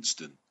is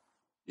instant.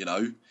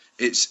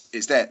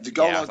 It's there. The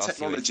goal line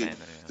technology,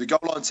 the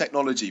goal line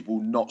technology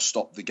will not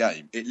stop the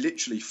game. It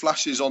literally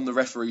flashes on the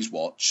referee's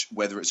watch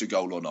whether it's a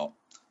goal or not.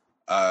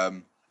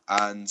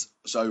 And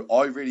so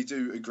I really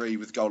do agree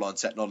with goal line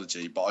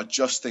technology, but I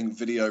just think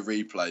video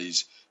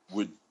replays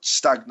would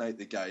stagnate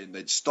the game.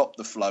 They'd stop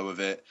the flow of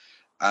it,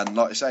 and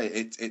like I say,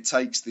 it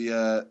takes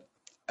the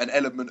an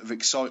element of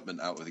excitement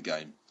out of the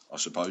game, I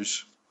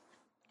suppose.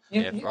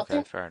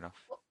 Fair enough.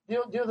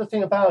 The other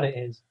thing about it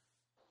is,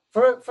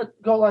 for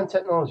goal line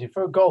technology,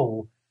 for a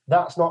goal,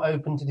 that's not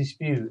open to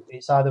dispute.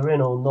 It's either in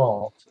or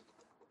not.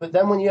 But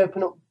then when you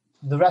open up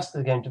the rest of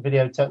the game to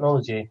video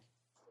technology,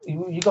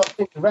 you got to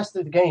think the rest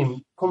of the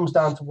game comes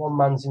down to one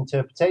man's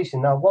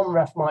interpretation. Now, one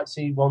ref might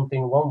see one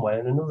thing one way,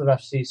 and another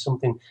ref sees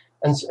something.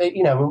 And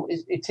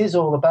it is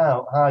all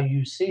about how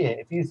you see it.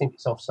 If you think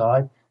it's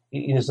offside,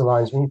 as the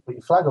linesman, you put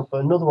your flag up,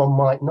 but another one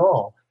might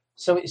not.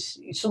 So it's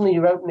suddenly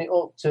you're opening it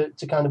up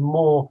to kind of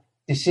more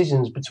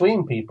decisions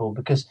between people,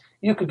 because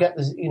you could get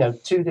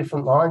two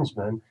different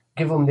linesmen,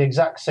 give them the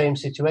exact same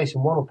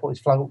situation. One will put his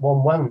flag up,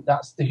 one won't.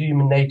 That's the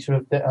human nature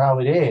of how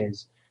it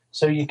is.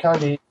 So you're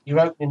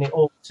opening it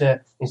up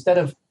to, instead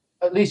of,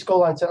 at least goal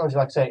line technology,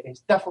 like I say,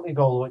 it's definitely a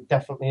goal or it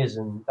definitely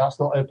isn't. That's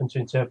not open to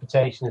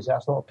interpretation.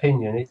 That's not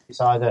opinion.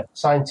 It's either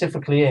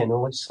scientifically in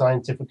or it's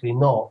scientifically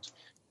not.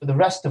 But the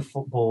rest of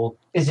football,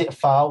 is it a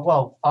foul?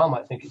 Well, I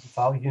might think it's a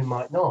foul, you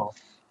might not.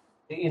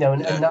 And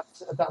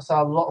that's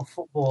how a lot of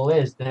football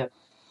is. That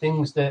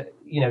things that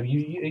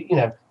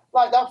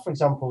like that, for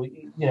example.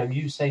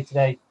 You say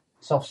today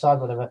it's offside,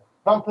 whatever.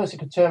 Van Persie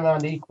could turn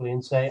around equally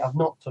and say, "I've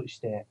not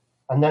touched it,"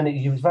 and then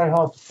it was very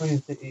hard to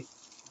prove that it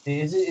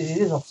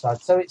is offside.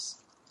 So it's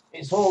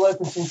all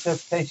open to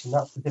interpretation.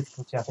 That's the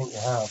difficulty I think you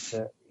have.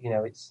 That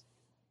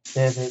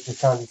they're the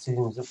kind of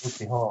decisions that would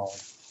be hard.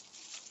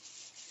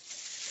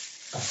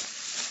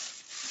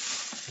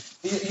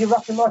 You're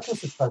wrapping my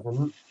Christmas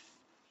present.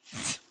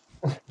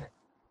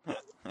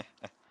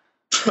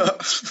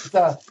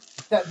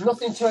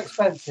 Nothing too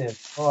expensive.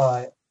 All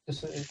right,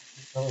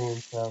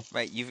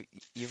 mate.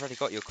 You've already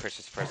got your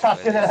Christmas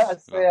present.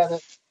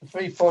 The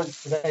 3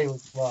 points today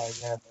was mine.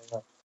 Yeah.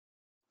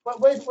 But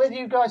where do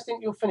you guys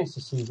think you'll finish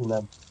the season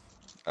then?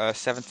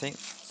 17th,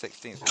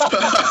 16th.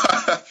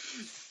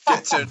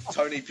 Get to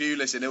Tony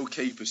Pulis and he'll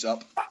keep us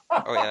up.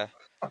 Oh yeah.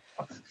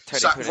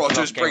 Sack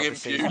Rodgers bringing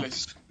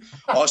Pulis.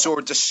 I saw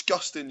a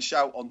disgusting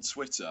shout on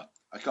Twitter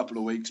a couple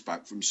of weeks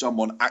back from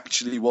someone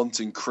actually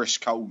wanting Chris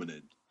Coleman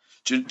in.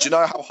 Do you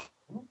know how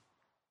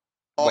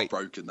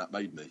heartbroken that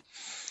made me?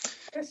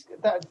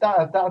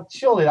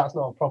 Surely that's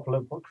not a proper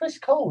look. But Chris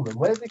Coleman,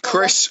 where did they got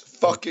Chris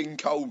fucking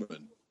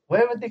Coleman?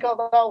 Where have they got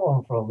that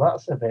one from?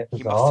 That's a bit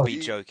bizarre. You must be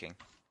joking.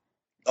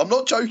 I'm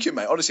not joking,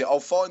 mate. Honestly, I'll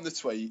find the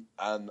tweet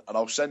and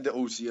I'll send it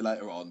all to you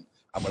later on,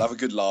 and we'll have a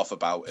good laugh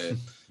about it.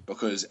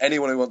 Because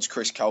anyone who wants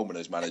Chris Coleman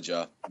as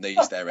manager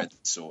needs their head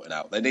sorted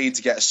out. They need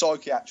to get a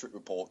psychiatric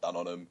report done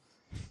on them.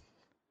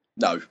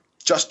 No,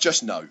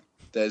 just no.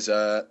 There's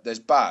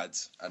bad,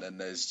 and then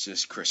there's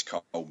just Chris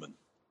Coleman.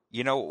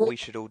 You know what we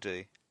should all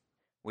do?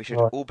 We should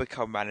all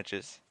become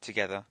managers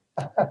together,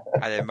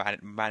 and then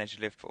manage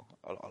Liverpool.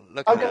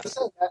 Look at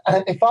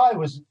that. If I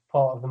was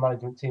part of the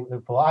management team at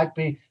Liverpool, I'd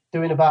be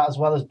doing about as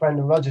well as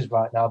Brendan Rodgers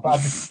right now.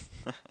 But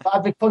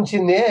I'd be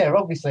punching the air,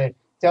 obviously.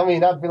 Do you know what I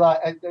mean? I'd be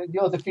like,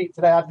 your defeat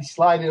today, I'd be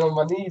sliding on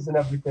my knees and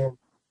everything. Do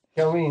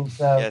you know what I mean?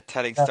 So, yeah,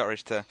 telling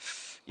stories to...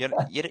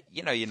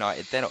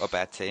 United, they're not a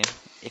bad team.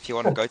 If you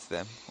want to go to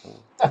them.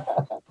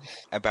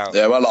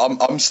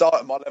 I'm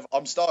starting my level.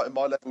 I'm starting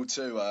my level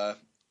 2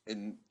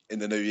 in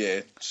the new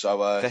year.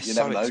 So you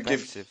never know.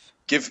 Expensive.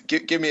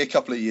 Give me a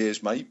couple of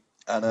years, mate,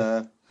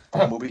 and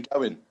we'll be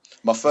going.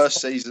 My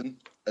first season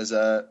as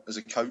a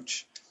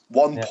coach,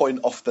 1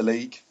 point off the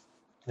league.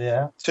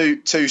 Yeah.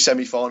 Two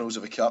semi-finals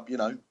of a cup.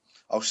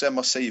 I'll send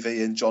my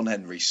CV in. John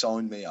Henry,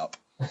 sign me up.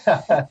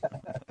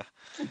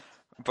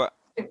 But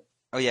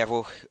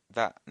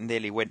that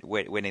nearly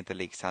winning the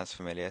league sounds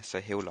familiar, so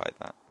he'll like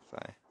that.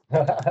 So.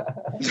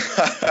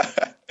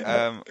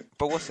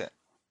 But what's it?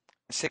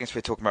 since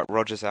we're talking about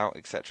Rodgers out,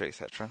 etc.,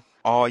 etc.,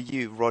 are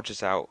you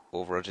Rodgers out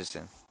or Rodgers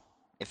in?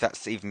 If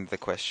that's even the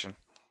question.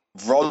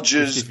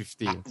 Rodgers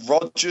 50-50.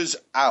 Rodgers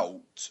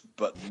out,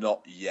 but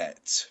not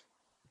yet,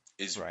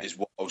 is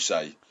what I'll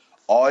say.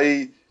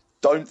 I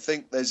don't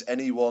think there's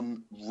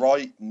anyone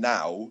right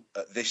now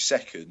at this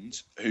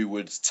second who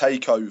would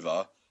take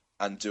over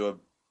and do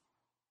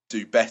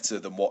better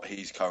than what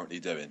he's currently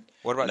doing.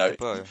 What about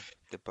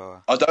De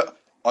Boer?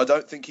 I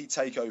don't think he'd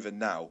take over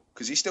now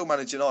because he's still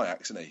managing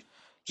Ajax, isn't he?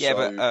 Yeah,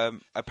 but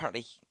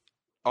apparently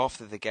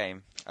after the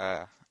game,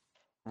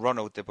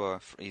 Ronald De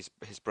Boer, his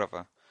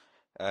brother,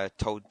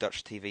 told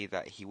Dutch TV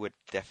that he would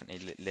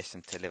definitely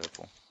listen to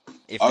Liverpool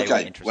if they were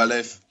interested. Well,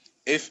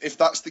 if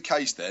that's the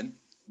case,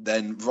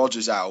 then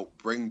Rodgers out,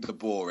 bring De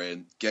Boer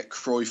in, get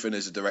Cruyff in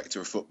as a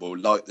director of football,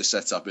 like the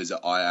setup is at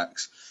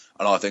Ajax,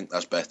 and I think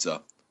that's better.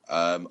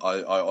 I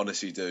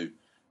honestly do,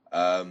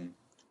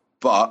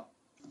 but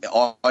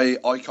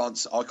I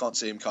can't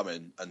see him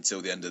coming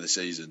until the end of the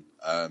season.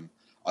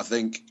 I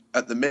think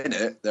at the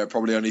minute there are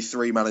probably only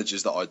 3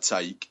 managers that I'd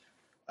take.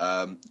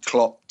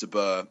 Klopp, De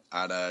Boer,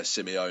 and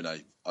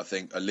Simeone, I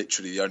think, are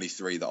literally the only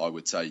 3 that I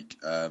would take.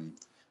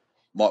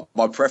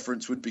 My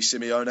preference would be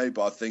Simeone,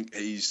 but I think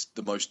he's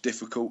the most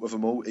difficult of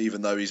them all,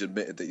 even though he's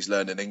admitted that he's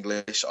learning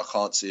English. I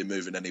can't see him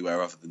moving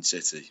anywhere other than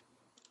City.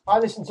 I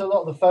listened to a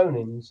lot of the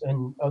phone-ins,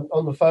 and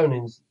on the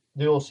phone-ins,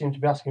 they all seem to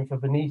be asking for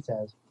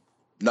Benitez.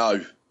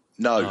 No.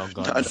 No.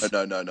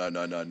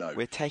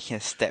 We're taking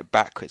a step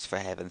backwards, for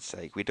heaven's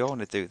sake. We don't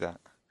want to do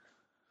that.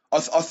 I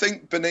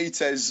think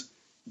Benitez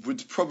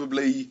would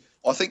probably...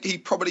 I think he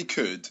probably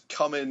could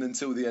come in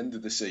until the end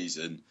of the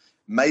season,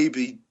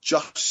 maybe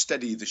just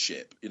steady the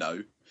ship,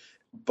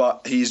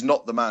 but he's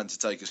not the man to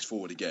take us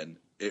forward again.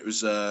 It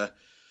was...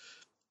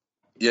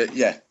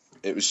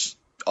 it was...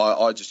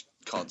 I just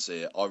can't see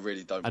it. I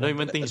really don't. I don't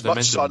even think as he's the much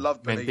man as to I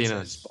love maintain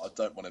Benitez, us. but I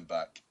don't want him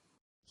back.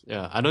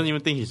 Yeah, I don't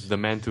even think he's the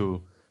man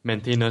to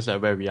maintain us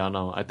at where we are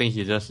now. I think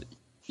he just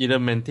either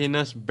maintain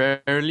us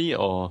barely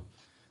or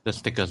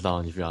just take us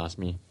down, if you ask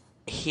me.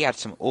 He had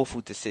some awful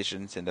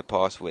decisions in the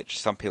past, which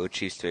some people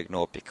choose to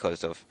ignore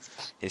because of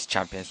his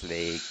Champions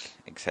League,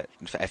 etc.,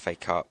 for FA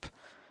Cup.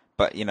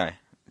 But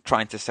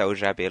trying to sell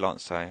Xabi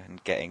Alonso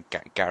and getting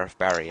Gareth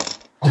Barry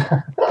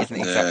isn't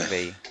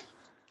exactly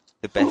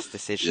the best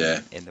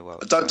decision in the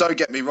world. Don't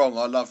get me wrong,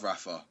 I love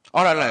Rafa.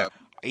 Oh no,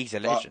 he's a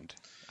legend.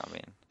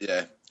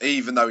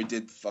 Even though he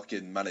did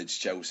fucking manage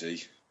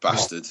Chelsea,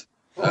 bastard.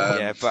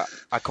 But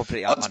I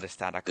completely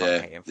understand. I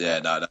can't hate him.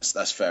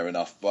 That's fair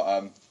enough.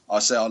 But I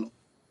say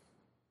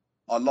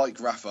I like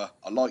Rafa.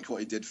 I like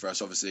what he did for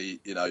us. Obviously,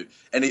 I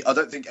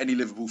don't think any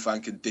Liverpool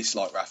fan can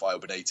dislike Rafael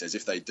Benitez.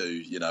 If they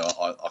do,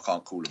 I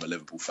can't call him a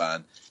Liverpool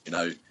fan.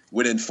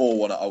 Winning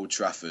 4-1 at Old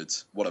Trafford,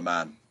 what a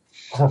man.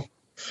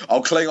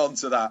 I'll cling on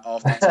to that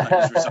after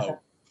today's result.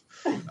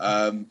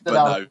 But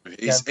no,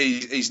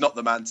 he's not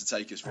the man to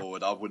take us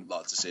forward. I wouldn't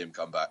like to see him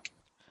come back.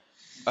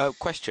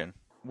 Question: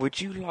 would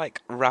you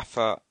like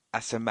Rafa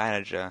as a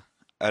manager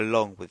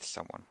along with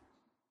someone,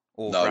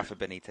 or Rafa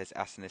Benitez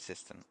as an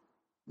assistant?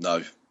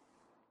 No.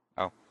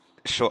 Oh,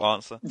 short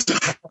answer.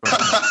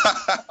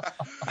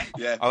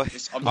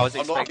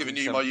 I'm not giving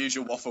you my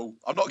usual waffle.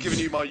 I'm not giving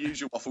you my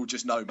usual waffle.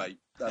 Just no, mate.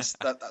 That's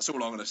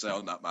all I'm going to say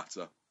on that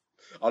matter.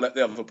 I'll let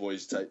the other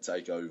boys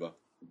take over.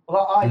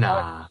 Well,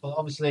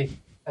 obviously,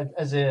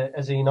 as a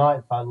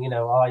United fan,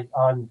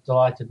 I'm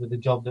delighted with the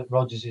job that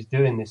Rodgers is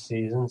doing this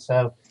season.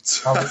 So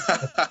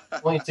I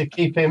wanted to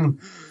keep him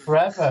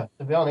forever.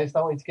 To be honest,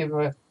 I wanted to give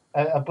him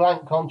a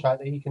blank contract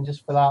that he can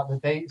just fill out the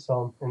dates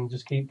on and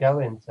just keep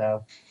going.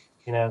 So,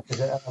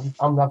 because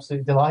I'm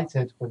absolutely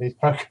delighted with his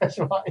progress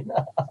right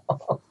now.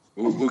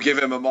 We'll give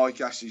him a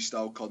Mike Ashley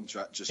style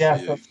contract just for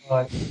you. That's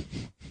right.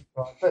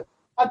 But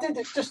I did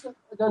just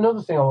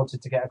another thing I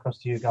wanted to get across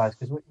to you guys,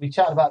 because we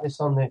chatted about this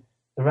on the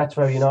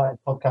Retro United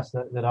podcast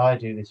that I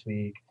do this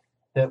week,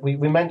 that we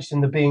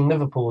mentioned the Being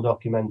Liverpool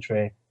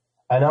documentary,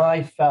 and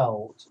I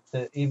felt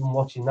that even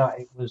watching that,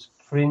 it was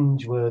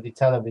cringe-worthy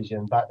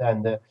television back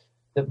then, that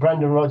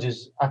Brendan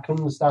Rodgers, I can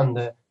understand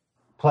that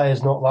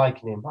players not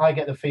liking him. I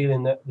get the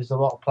feeling that there's a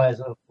lot of players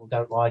that Liverpool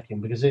don't like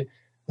him, because the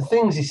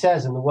things he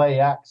says and the way he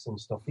acts and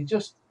stuff,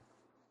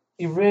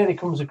 he really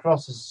comes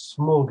across as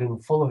smug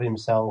and full of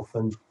himself,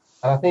 and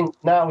I think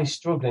now he's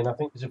struggling. I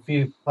think there's a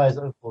few players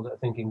at Liverpool that are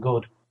thinking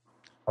good.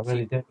 I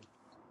really do.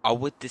 I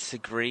would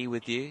disagree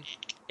with you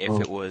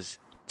if it was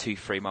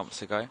 2-3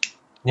 months ago.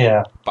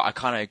 Yeah. But I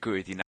kind of agree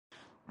with you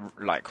now.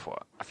 Like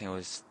what? I think it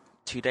was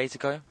 2 days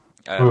ago.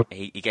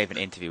 He gave an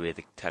interview with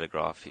the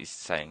Telegraph. He's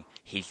saying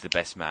he's the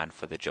best man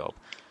for the job.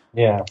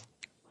 Yeah.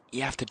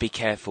 You have to be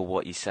careful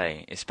what you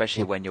say,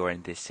 especially when you're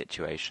in this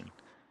situation.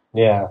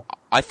 Yeah.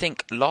 I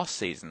think last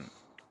season,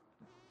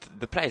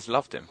 the players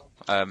loved him.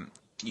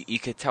 You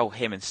could tell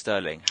him and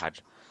Sterling had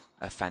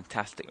a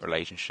fantastic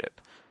relationship.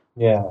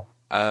 Yeah.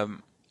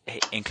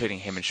 Including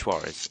him and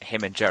Suarez.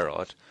 Him and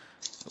Gerrard,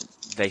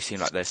 they seem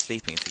like they're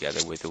sleeping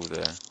together with all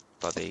the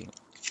bloody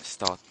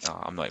start. Oh,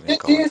 I'm not even going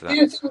to go into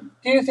that.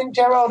 Do you think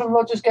Gerrard and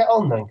Rodgers get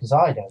on then? Because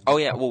I don't. Oh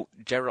yeah, well,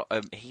 Gerrard,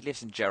 he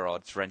lives in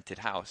Gerrard's rented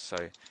house, so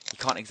he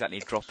can't exactly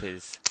drop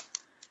his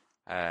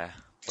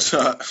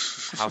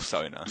house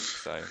owner.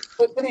 So,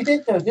 but he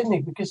did though, didn't he?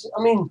 Because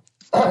I mean,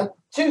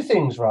 two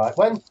things, right?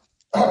 When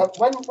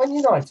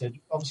United,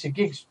 obviously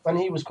Giggs, when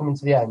he was coming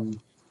to the end,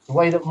 the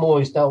way that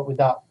Moyes dealt with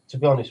that, to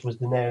be honest, was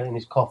the nail in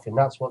his coffin.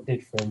 That's what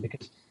did for him,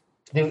 because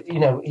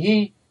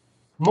Moyes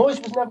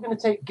was never going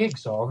to take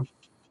Giggs on,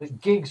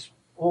 but Giggs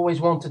always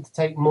wanted to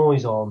take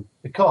Moyes on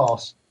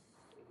because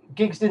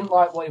Giggs didn't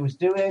like what he was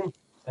doing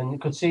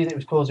and could see that it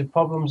was causing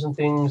problems and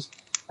things,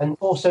 and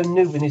also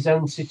knew in his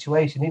own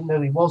situation, even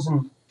though he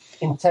wasn't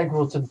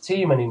integral to the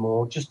team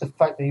anymore, just the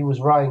fact that he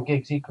was Ryan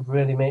Giggs, he could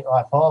really make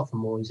life hard for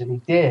Moyes, and he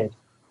did.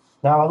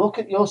 Now, I look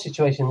at your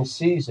situation this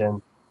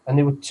season, and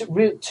there were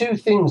two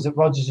things that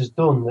Rodgers has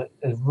done that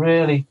has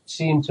really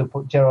seemed to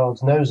put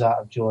Gerrard's nose out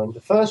of joint.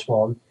 The first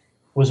one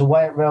was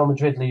away at Real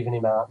Madrid, leaving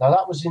him out. Now,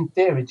 that was, in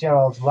theory,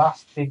 Gerrard's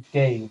last big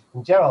game,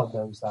 and Gerrard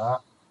knows that.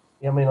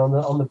 I mean,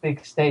 on the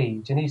big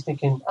stage, and he's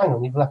thinking, hang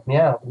on, you've left me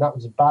out, and that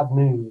was a bad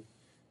move.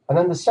 And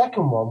then the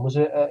second one was,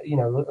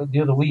 the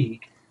other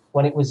week,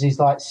 when it was his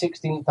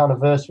 16th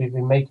anniversary of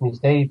him making his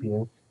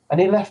debut, and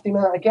he left him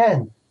out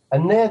again.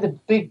 And they're the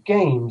big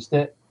games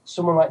that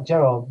someone like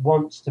Gerrard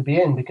wants to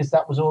be in, because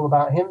that was all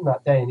about him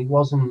that day, and he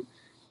wasn't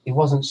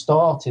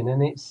starting,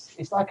 and it's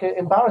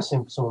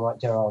embarrassing for someone like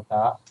Gerrard,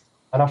 that.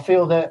 And I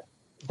feel that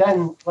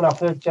then when I've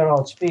heard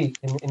Gerrard speak,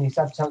 and he's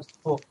had a chance to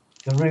put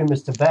the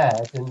rumours to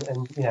bed, and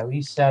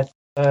he said,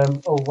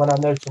 when I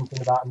know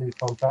something about a new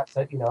contract,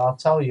 that I'll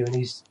tell you, and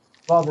he's,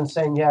 rather than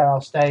saying, yeah,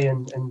 I'll stay,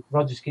 and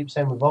Rodgers keeps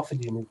saying, we've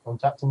offered you a new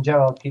contract, and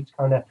Gerrard keeps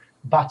kind of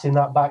batting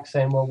that back,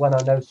 saying, well, when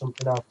I know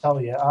something, I'll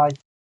tell you.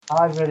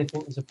 I really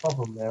think there's a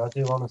problem there. I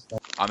do, honestly.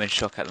 I'm in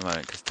shock at the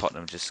moment because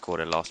Tottenham just scored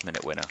a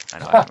last-minute winner,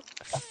 and I'm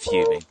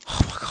fuming. Oh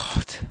my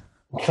god,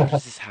 how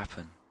does this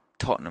happen?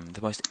 Tottenham,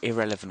 the most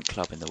irrelevant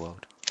club in the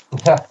world.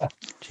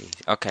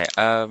 Jeez. Okay.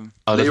 I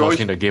was Leroy?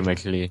 watching the game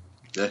actually.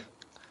 Yeah.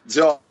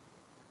 So,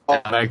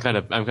 I'm kind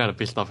of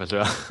pissed off as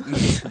well.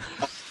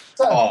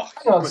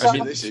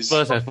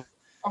 Spurs have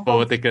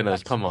overtaken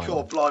us. Come on.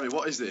 God blimey,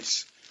 what is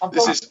this?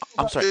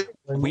 I'm sorry.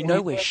 We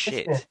know we're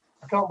shit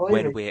I can't believe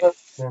when it. we're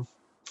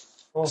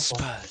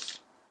Spurs.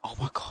 Oh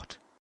my god.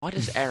 Why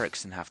does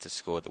Eriksen have to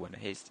score the winner?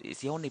 He's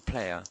the only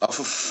player. Oh,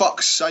 for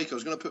fuck's sake, I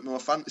was going to put him on my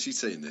fantasy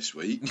team this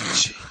week.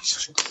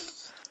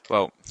 Jesus.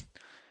 Well,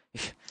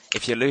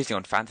 if you're losing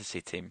on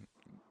fantasy team,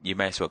 you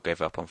may as well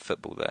give up on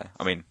football there.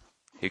 I mean,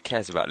 who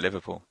cares about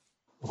Liverpool?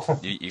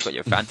 You've got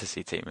your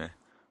fantasy team here.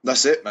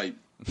 That's it, mate.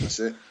 That's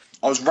it.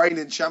 I was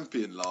reigning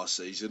champion last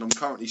season. I'm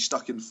currently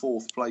stuck in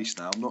 4th place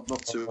now. I'm not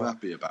too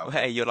happy about it.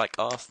 Hey, you're like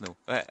Arsenal.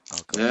 Oh,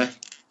 God. Yeah.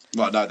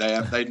 Well, no,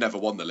 they've never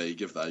won the league,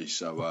 have they?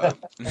 So.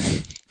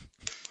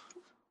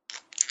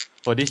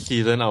 For this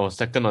season, I was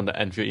second on the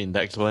Anfield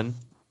Index one,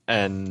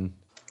 and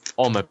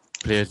all my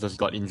players just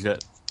got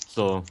injured.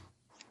 So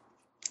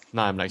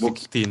now I'm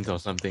 16th or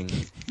something.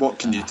 What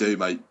can you do,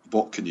 mate?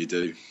 What can you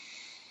do?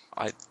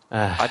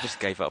 I just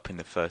gave up in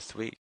the first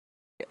week.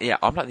 Yeah,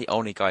 I'm like the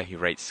only guy who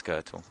rates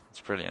Skirtle.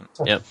 It's brilliant.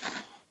 Yep.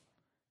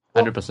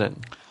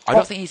 100%. I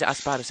don't think he's as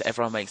bad as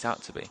everyone makes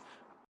out to be,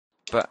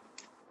 but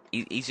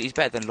he's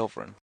better than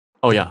Lovren.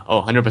 Oh yeah,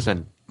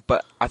 100%.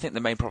 But I think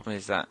the main problem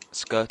is that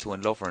Skirtle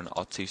and Lovren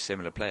are two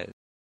similar players.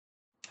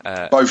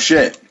 Both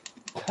shit.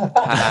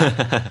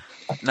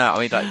 No,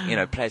 I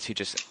mean, players who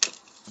just,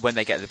 when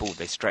they get the ball,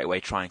 they straight away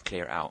try and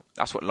clear it out.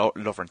 That's what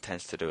Lovren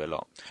tends to do a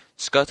lot.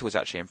 Skirtle has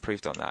actually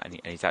improved on that, and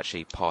he's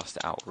actually passed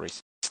it out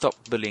recently. Stop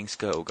bullying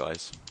Skirtle,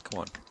 guys.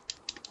 Come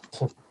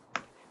on.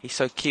 He's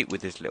so cute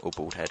with his little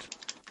bald head.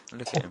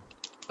 Look at him.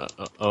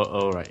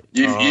 All right.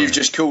 You've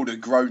just called a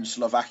grown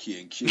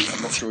Slovakian cute.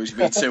 I'm not sure he's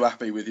going to be too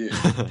happy with you.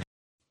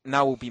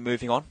 Now we'll be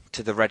moving on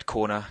to the red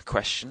corner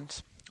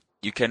questions.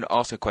 You can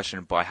ask a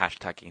question by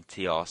hashtagging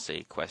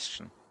TRC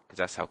question, because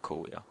that's how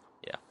cool we are.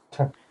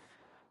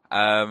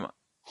 Yeah.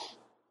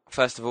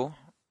 First of all,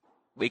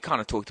 we kind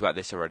of talked about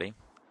this already,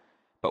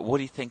 but what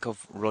do you think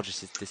of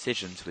Rodgers'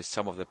 decisions with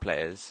some of the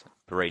players,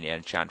 Pereira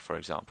and Chan, for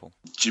example?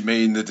 Do you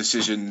mean the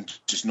decision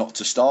just not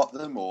to start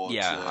them, or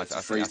to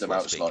freeze them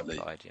out slightly?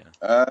 Implied,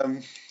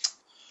 yeah.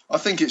 I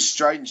think it's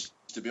strange,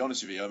 to be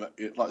honest with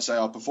you. Like I say,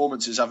 our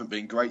performances haven't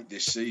been great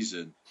this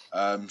season,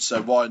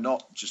 so why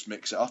not just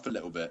mix it up a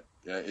little bit?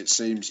 Yeah, it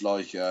seems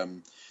like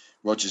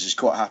Rodgers is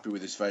quite happy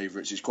with his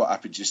favourites. He's quite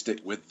happy to stick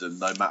with them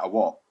no matter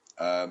what.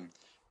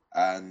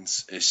 And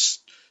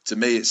to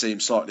me, it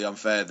seems slightly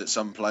unfair that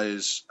some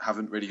players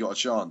haven't really got a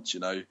chance.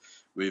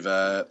 We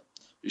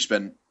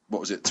spent,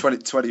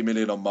 20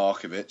 million on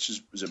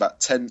Markovic. Was about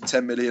 10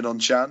 million on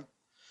Chan.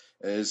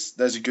 There's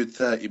a good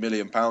 £30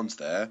 million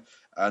there,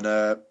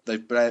 and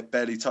they've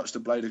barely touched a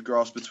blade of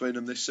grass between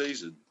them this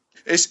season.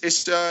 It's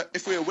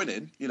if we were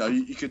winning,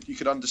 you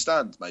could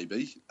understand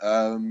maybe,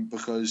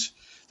 because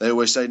they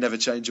always say never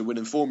change a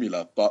winning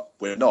formula, but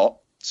we're not.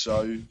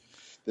 So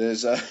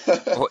there's well,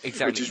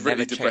 exactly. Which is really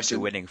never depressing. Change a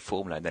winning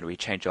formula, and then we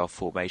change our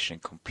formation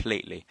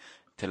completely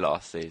to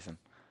last season.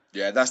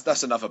 Yeah,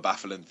 that's another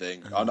baffling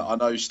thing. I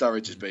know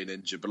Sturridge has been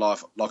injured,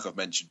 but like I've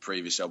mentioned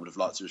previously, I would have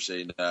liked to have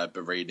seen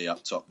Barini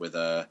up top with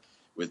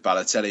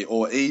Balotelli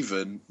or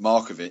even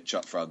Markovic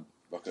up front,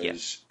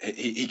 because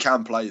he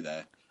can play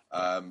there.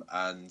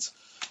 And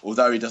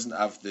although he doesn't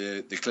have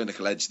the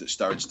clinical edge that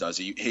Sturridge does,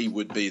 he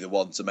would be the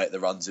one to make the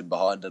runs in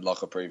behind. And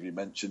like I previously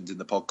mentioned in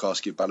the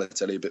podcast, give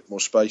Balotelli a bit more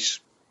space.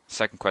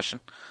 Second question,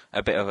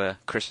 a bit of a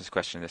Christmas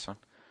question, this one.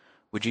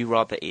 Would you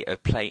rather eat a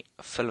plate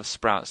full of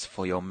sprouts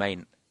for your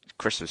main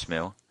Christmas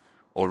meal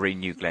or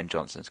renew Glenn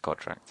Johnson's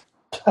contract?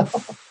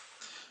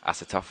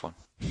 That's a tough one.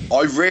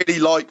 I really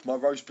like my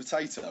roast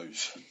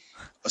potatoes.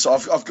 So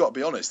I've got to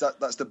be honest,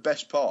 that's the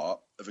best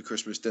part of a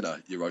Christmas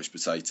dinner, your roast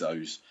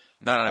potatoes.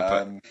 No,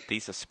 but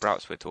these are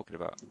sprouts we're talking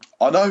about.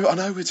 I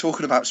know we're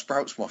talking about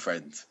sprouts, my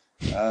friend.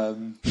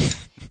 And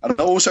I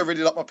also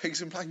really like my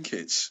pigs and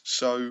blankets.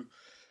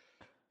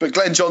 But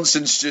Glenn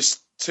Johnson's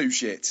just too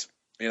shit.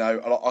 You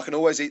know, I can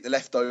always eat the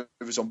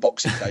leftovers on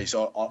Boxing Day,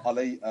 so I'll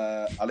eat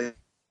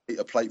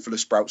a plate full of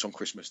sprouts on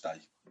Christmas Day.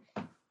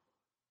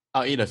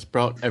 I'll eat a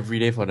sprout every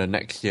day for the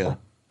next year.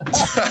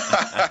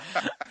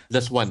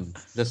 Just one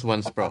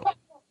sprout.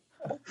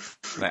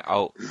 Like,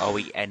 I'll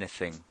eat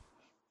anything,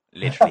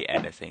 literally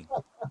anything.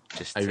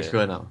 Are you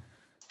sure now?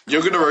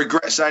 You're going to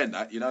regret saying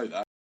that. You know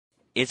that.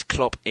 Is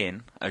Klopp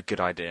in a good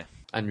idea?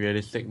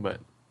 Unrealistic, but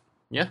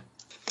yeah.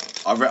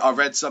 I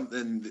read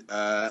something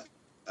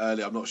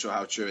earlier. I'm not sure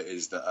how true it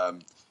is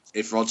that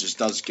if Rodgers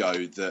does go,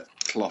 that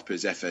Klopp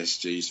is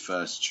FSG's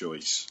first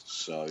choice.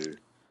 So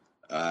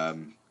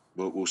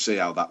we'll see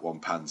how that one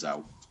pans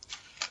out.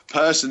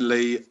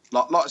 Personally,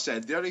 like I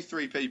said, the only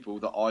three people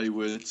that I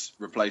would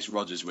replace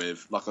Rodgers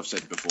with, like I've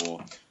said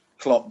before,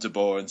 Klopp, De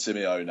Boer and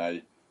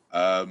Simeone.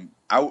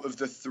 Out of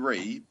the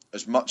three,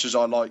 as much as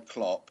I like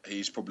Klopp,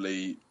 he's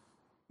probably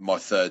my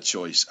third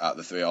choice out of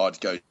the three. I'd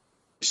go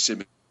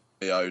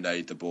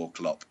Simeone, De Boer,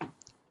 Klopp.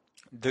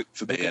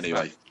 For me,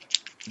 anyway.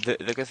 The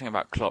good thing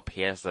about Klopp,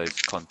 he has those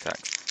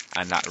contacts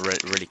and that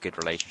really good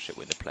relationship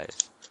with the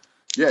players.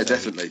 Yeah, so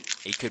definitely.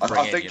 He could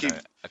bring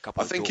a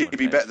couple. I think he'd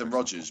be better than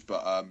Rodgers,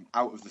 but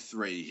out of the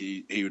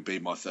three, he would be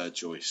my third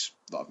choice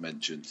that I've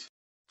mentioned.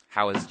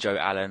 How has Joe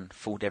Allen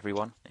fooled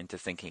everyone into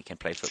thinking he can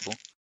play football?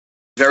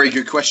 Very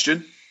good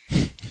question.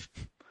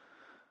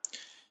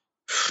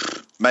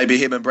 Maybe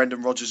him and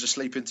Brendan Rodgers are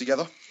sleeping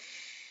together.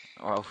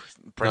 Well,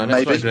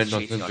 Brendan Rodgers is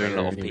cheating on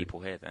a lot of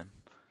people here then.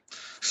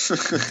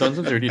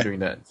 Johnson's already doing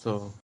that,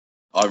 so...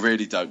 I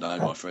really don't know,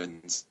 my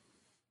friends.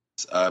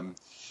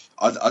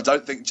 I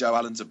don't think Joe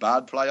Allen's a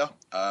bad player,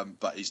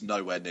 but he's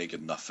nowhere near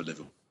good enough for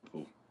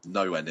Liverpool.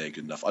 Nowhere near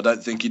good enough. I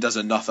don't think he does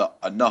enough at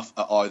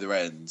either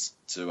end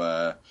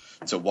to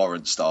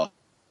warrant starting.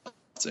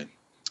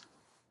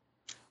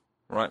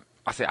 Right.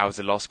 I think that was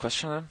the last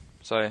question then.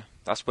 So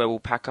that's where we'll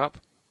pack up.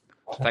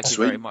 Thank you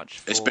very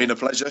much. It's been a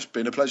pleasure. It's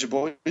been a pleasure,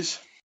 boys.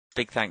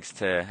 Big thanks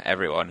to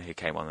everyone who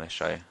came on this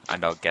show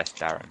and our guest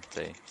Darren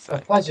too. So. A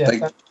pleasure.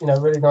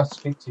 Really nice to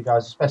speak to you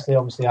guys, especially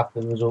obviously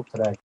after the result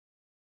today.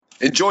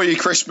 Enjoy your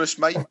Christmas,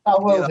 mate. I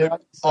will do.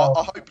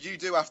 I hope you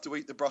do have to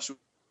eat the Brussels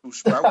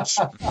sprouts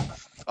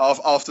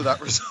after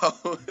that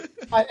result.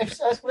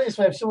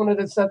 If someone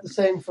had said the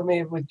same for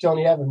me with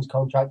Johnny Evans'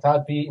 contract,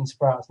 I'd be eating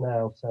sprouts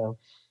now. So,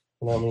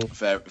 you know what I mean?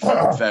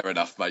 Fair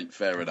enough, mate.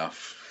 Fair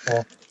enough.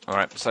 Yeah. All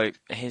right. So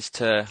here's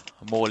to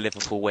more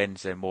Liverpool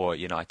wins and more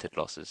United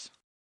losses.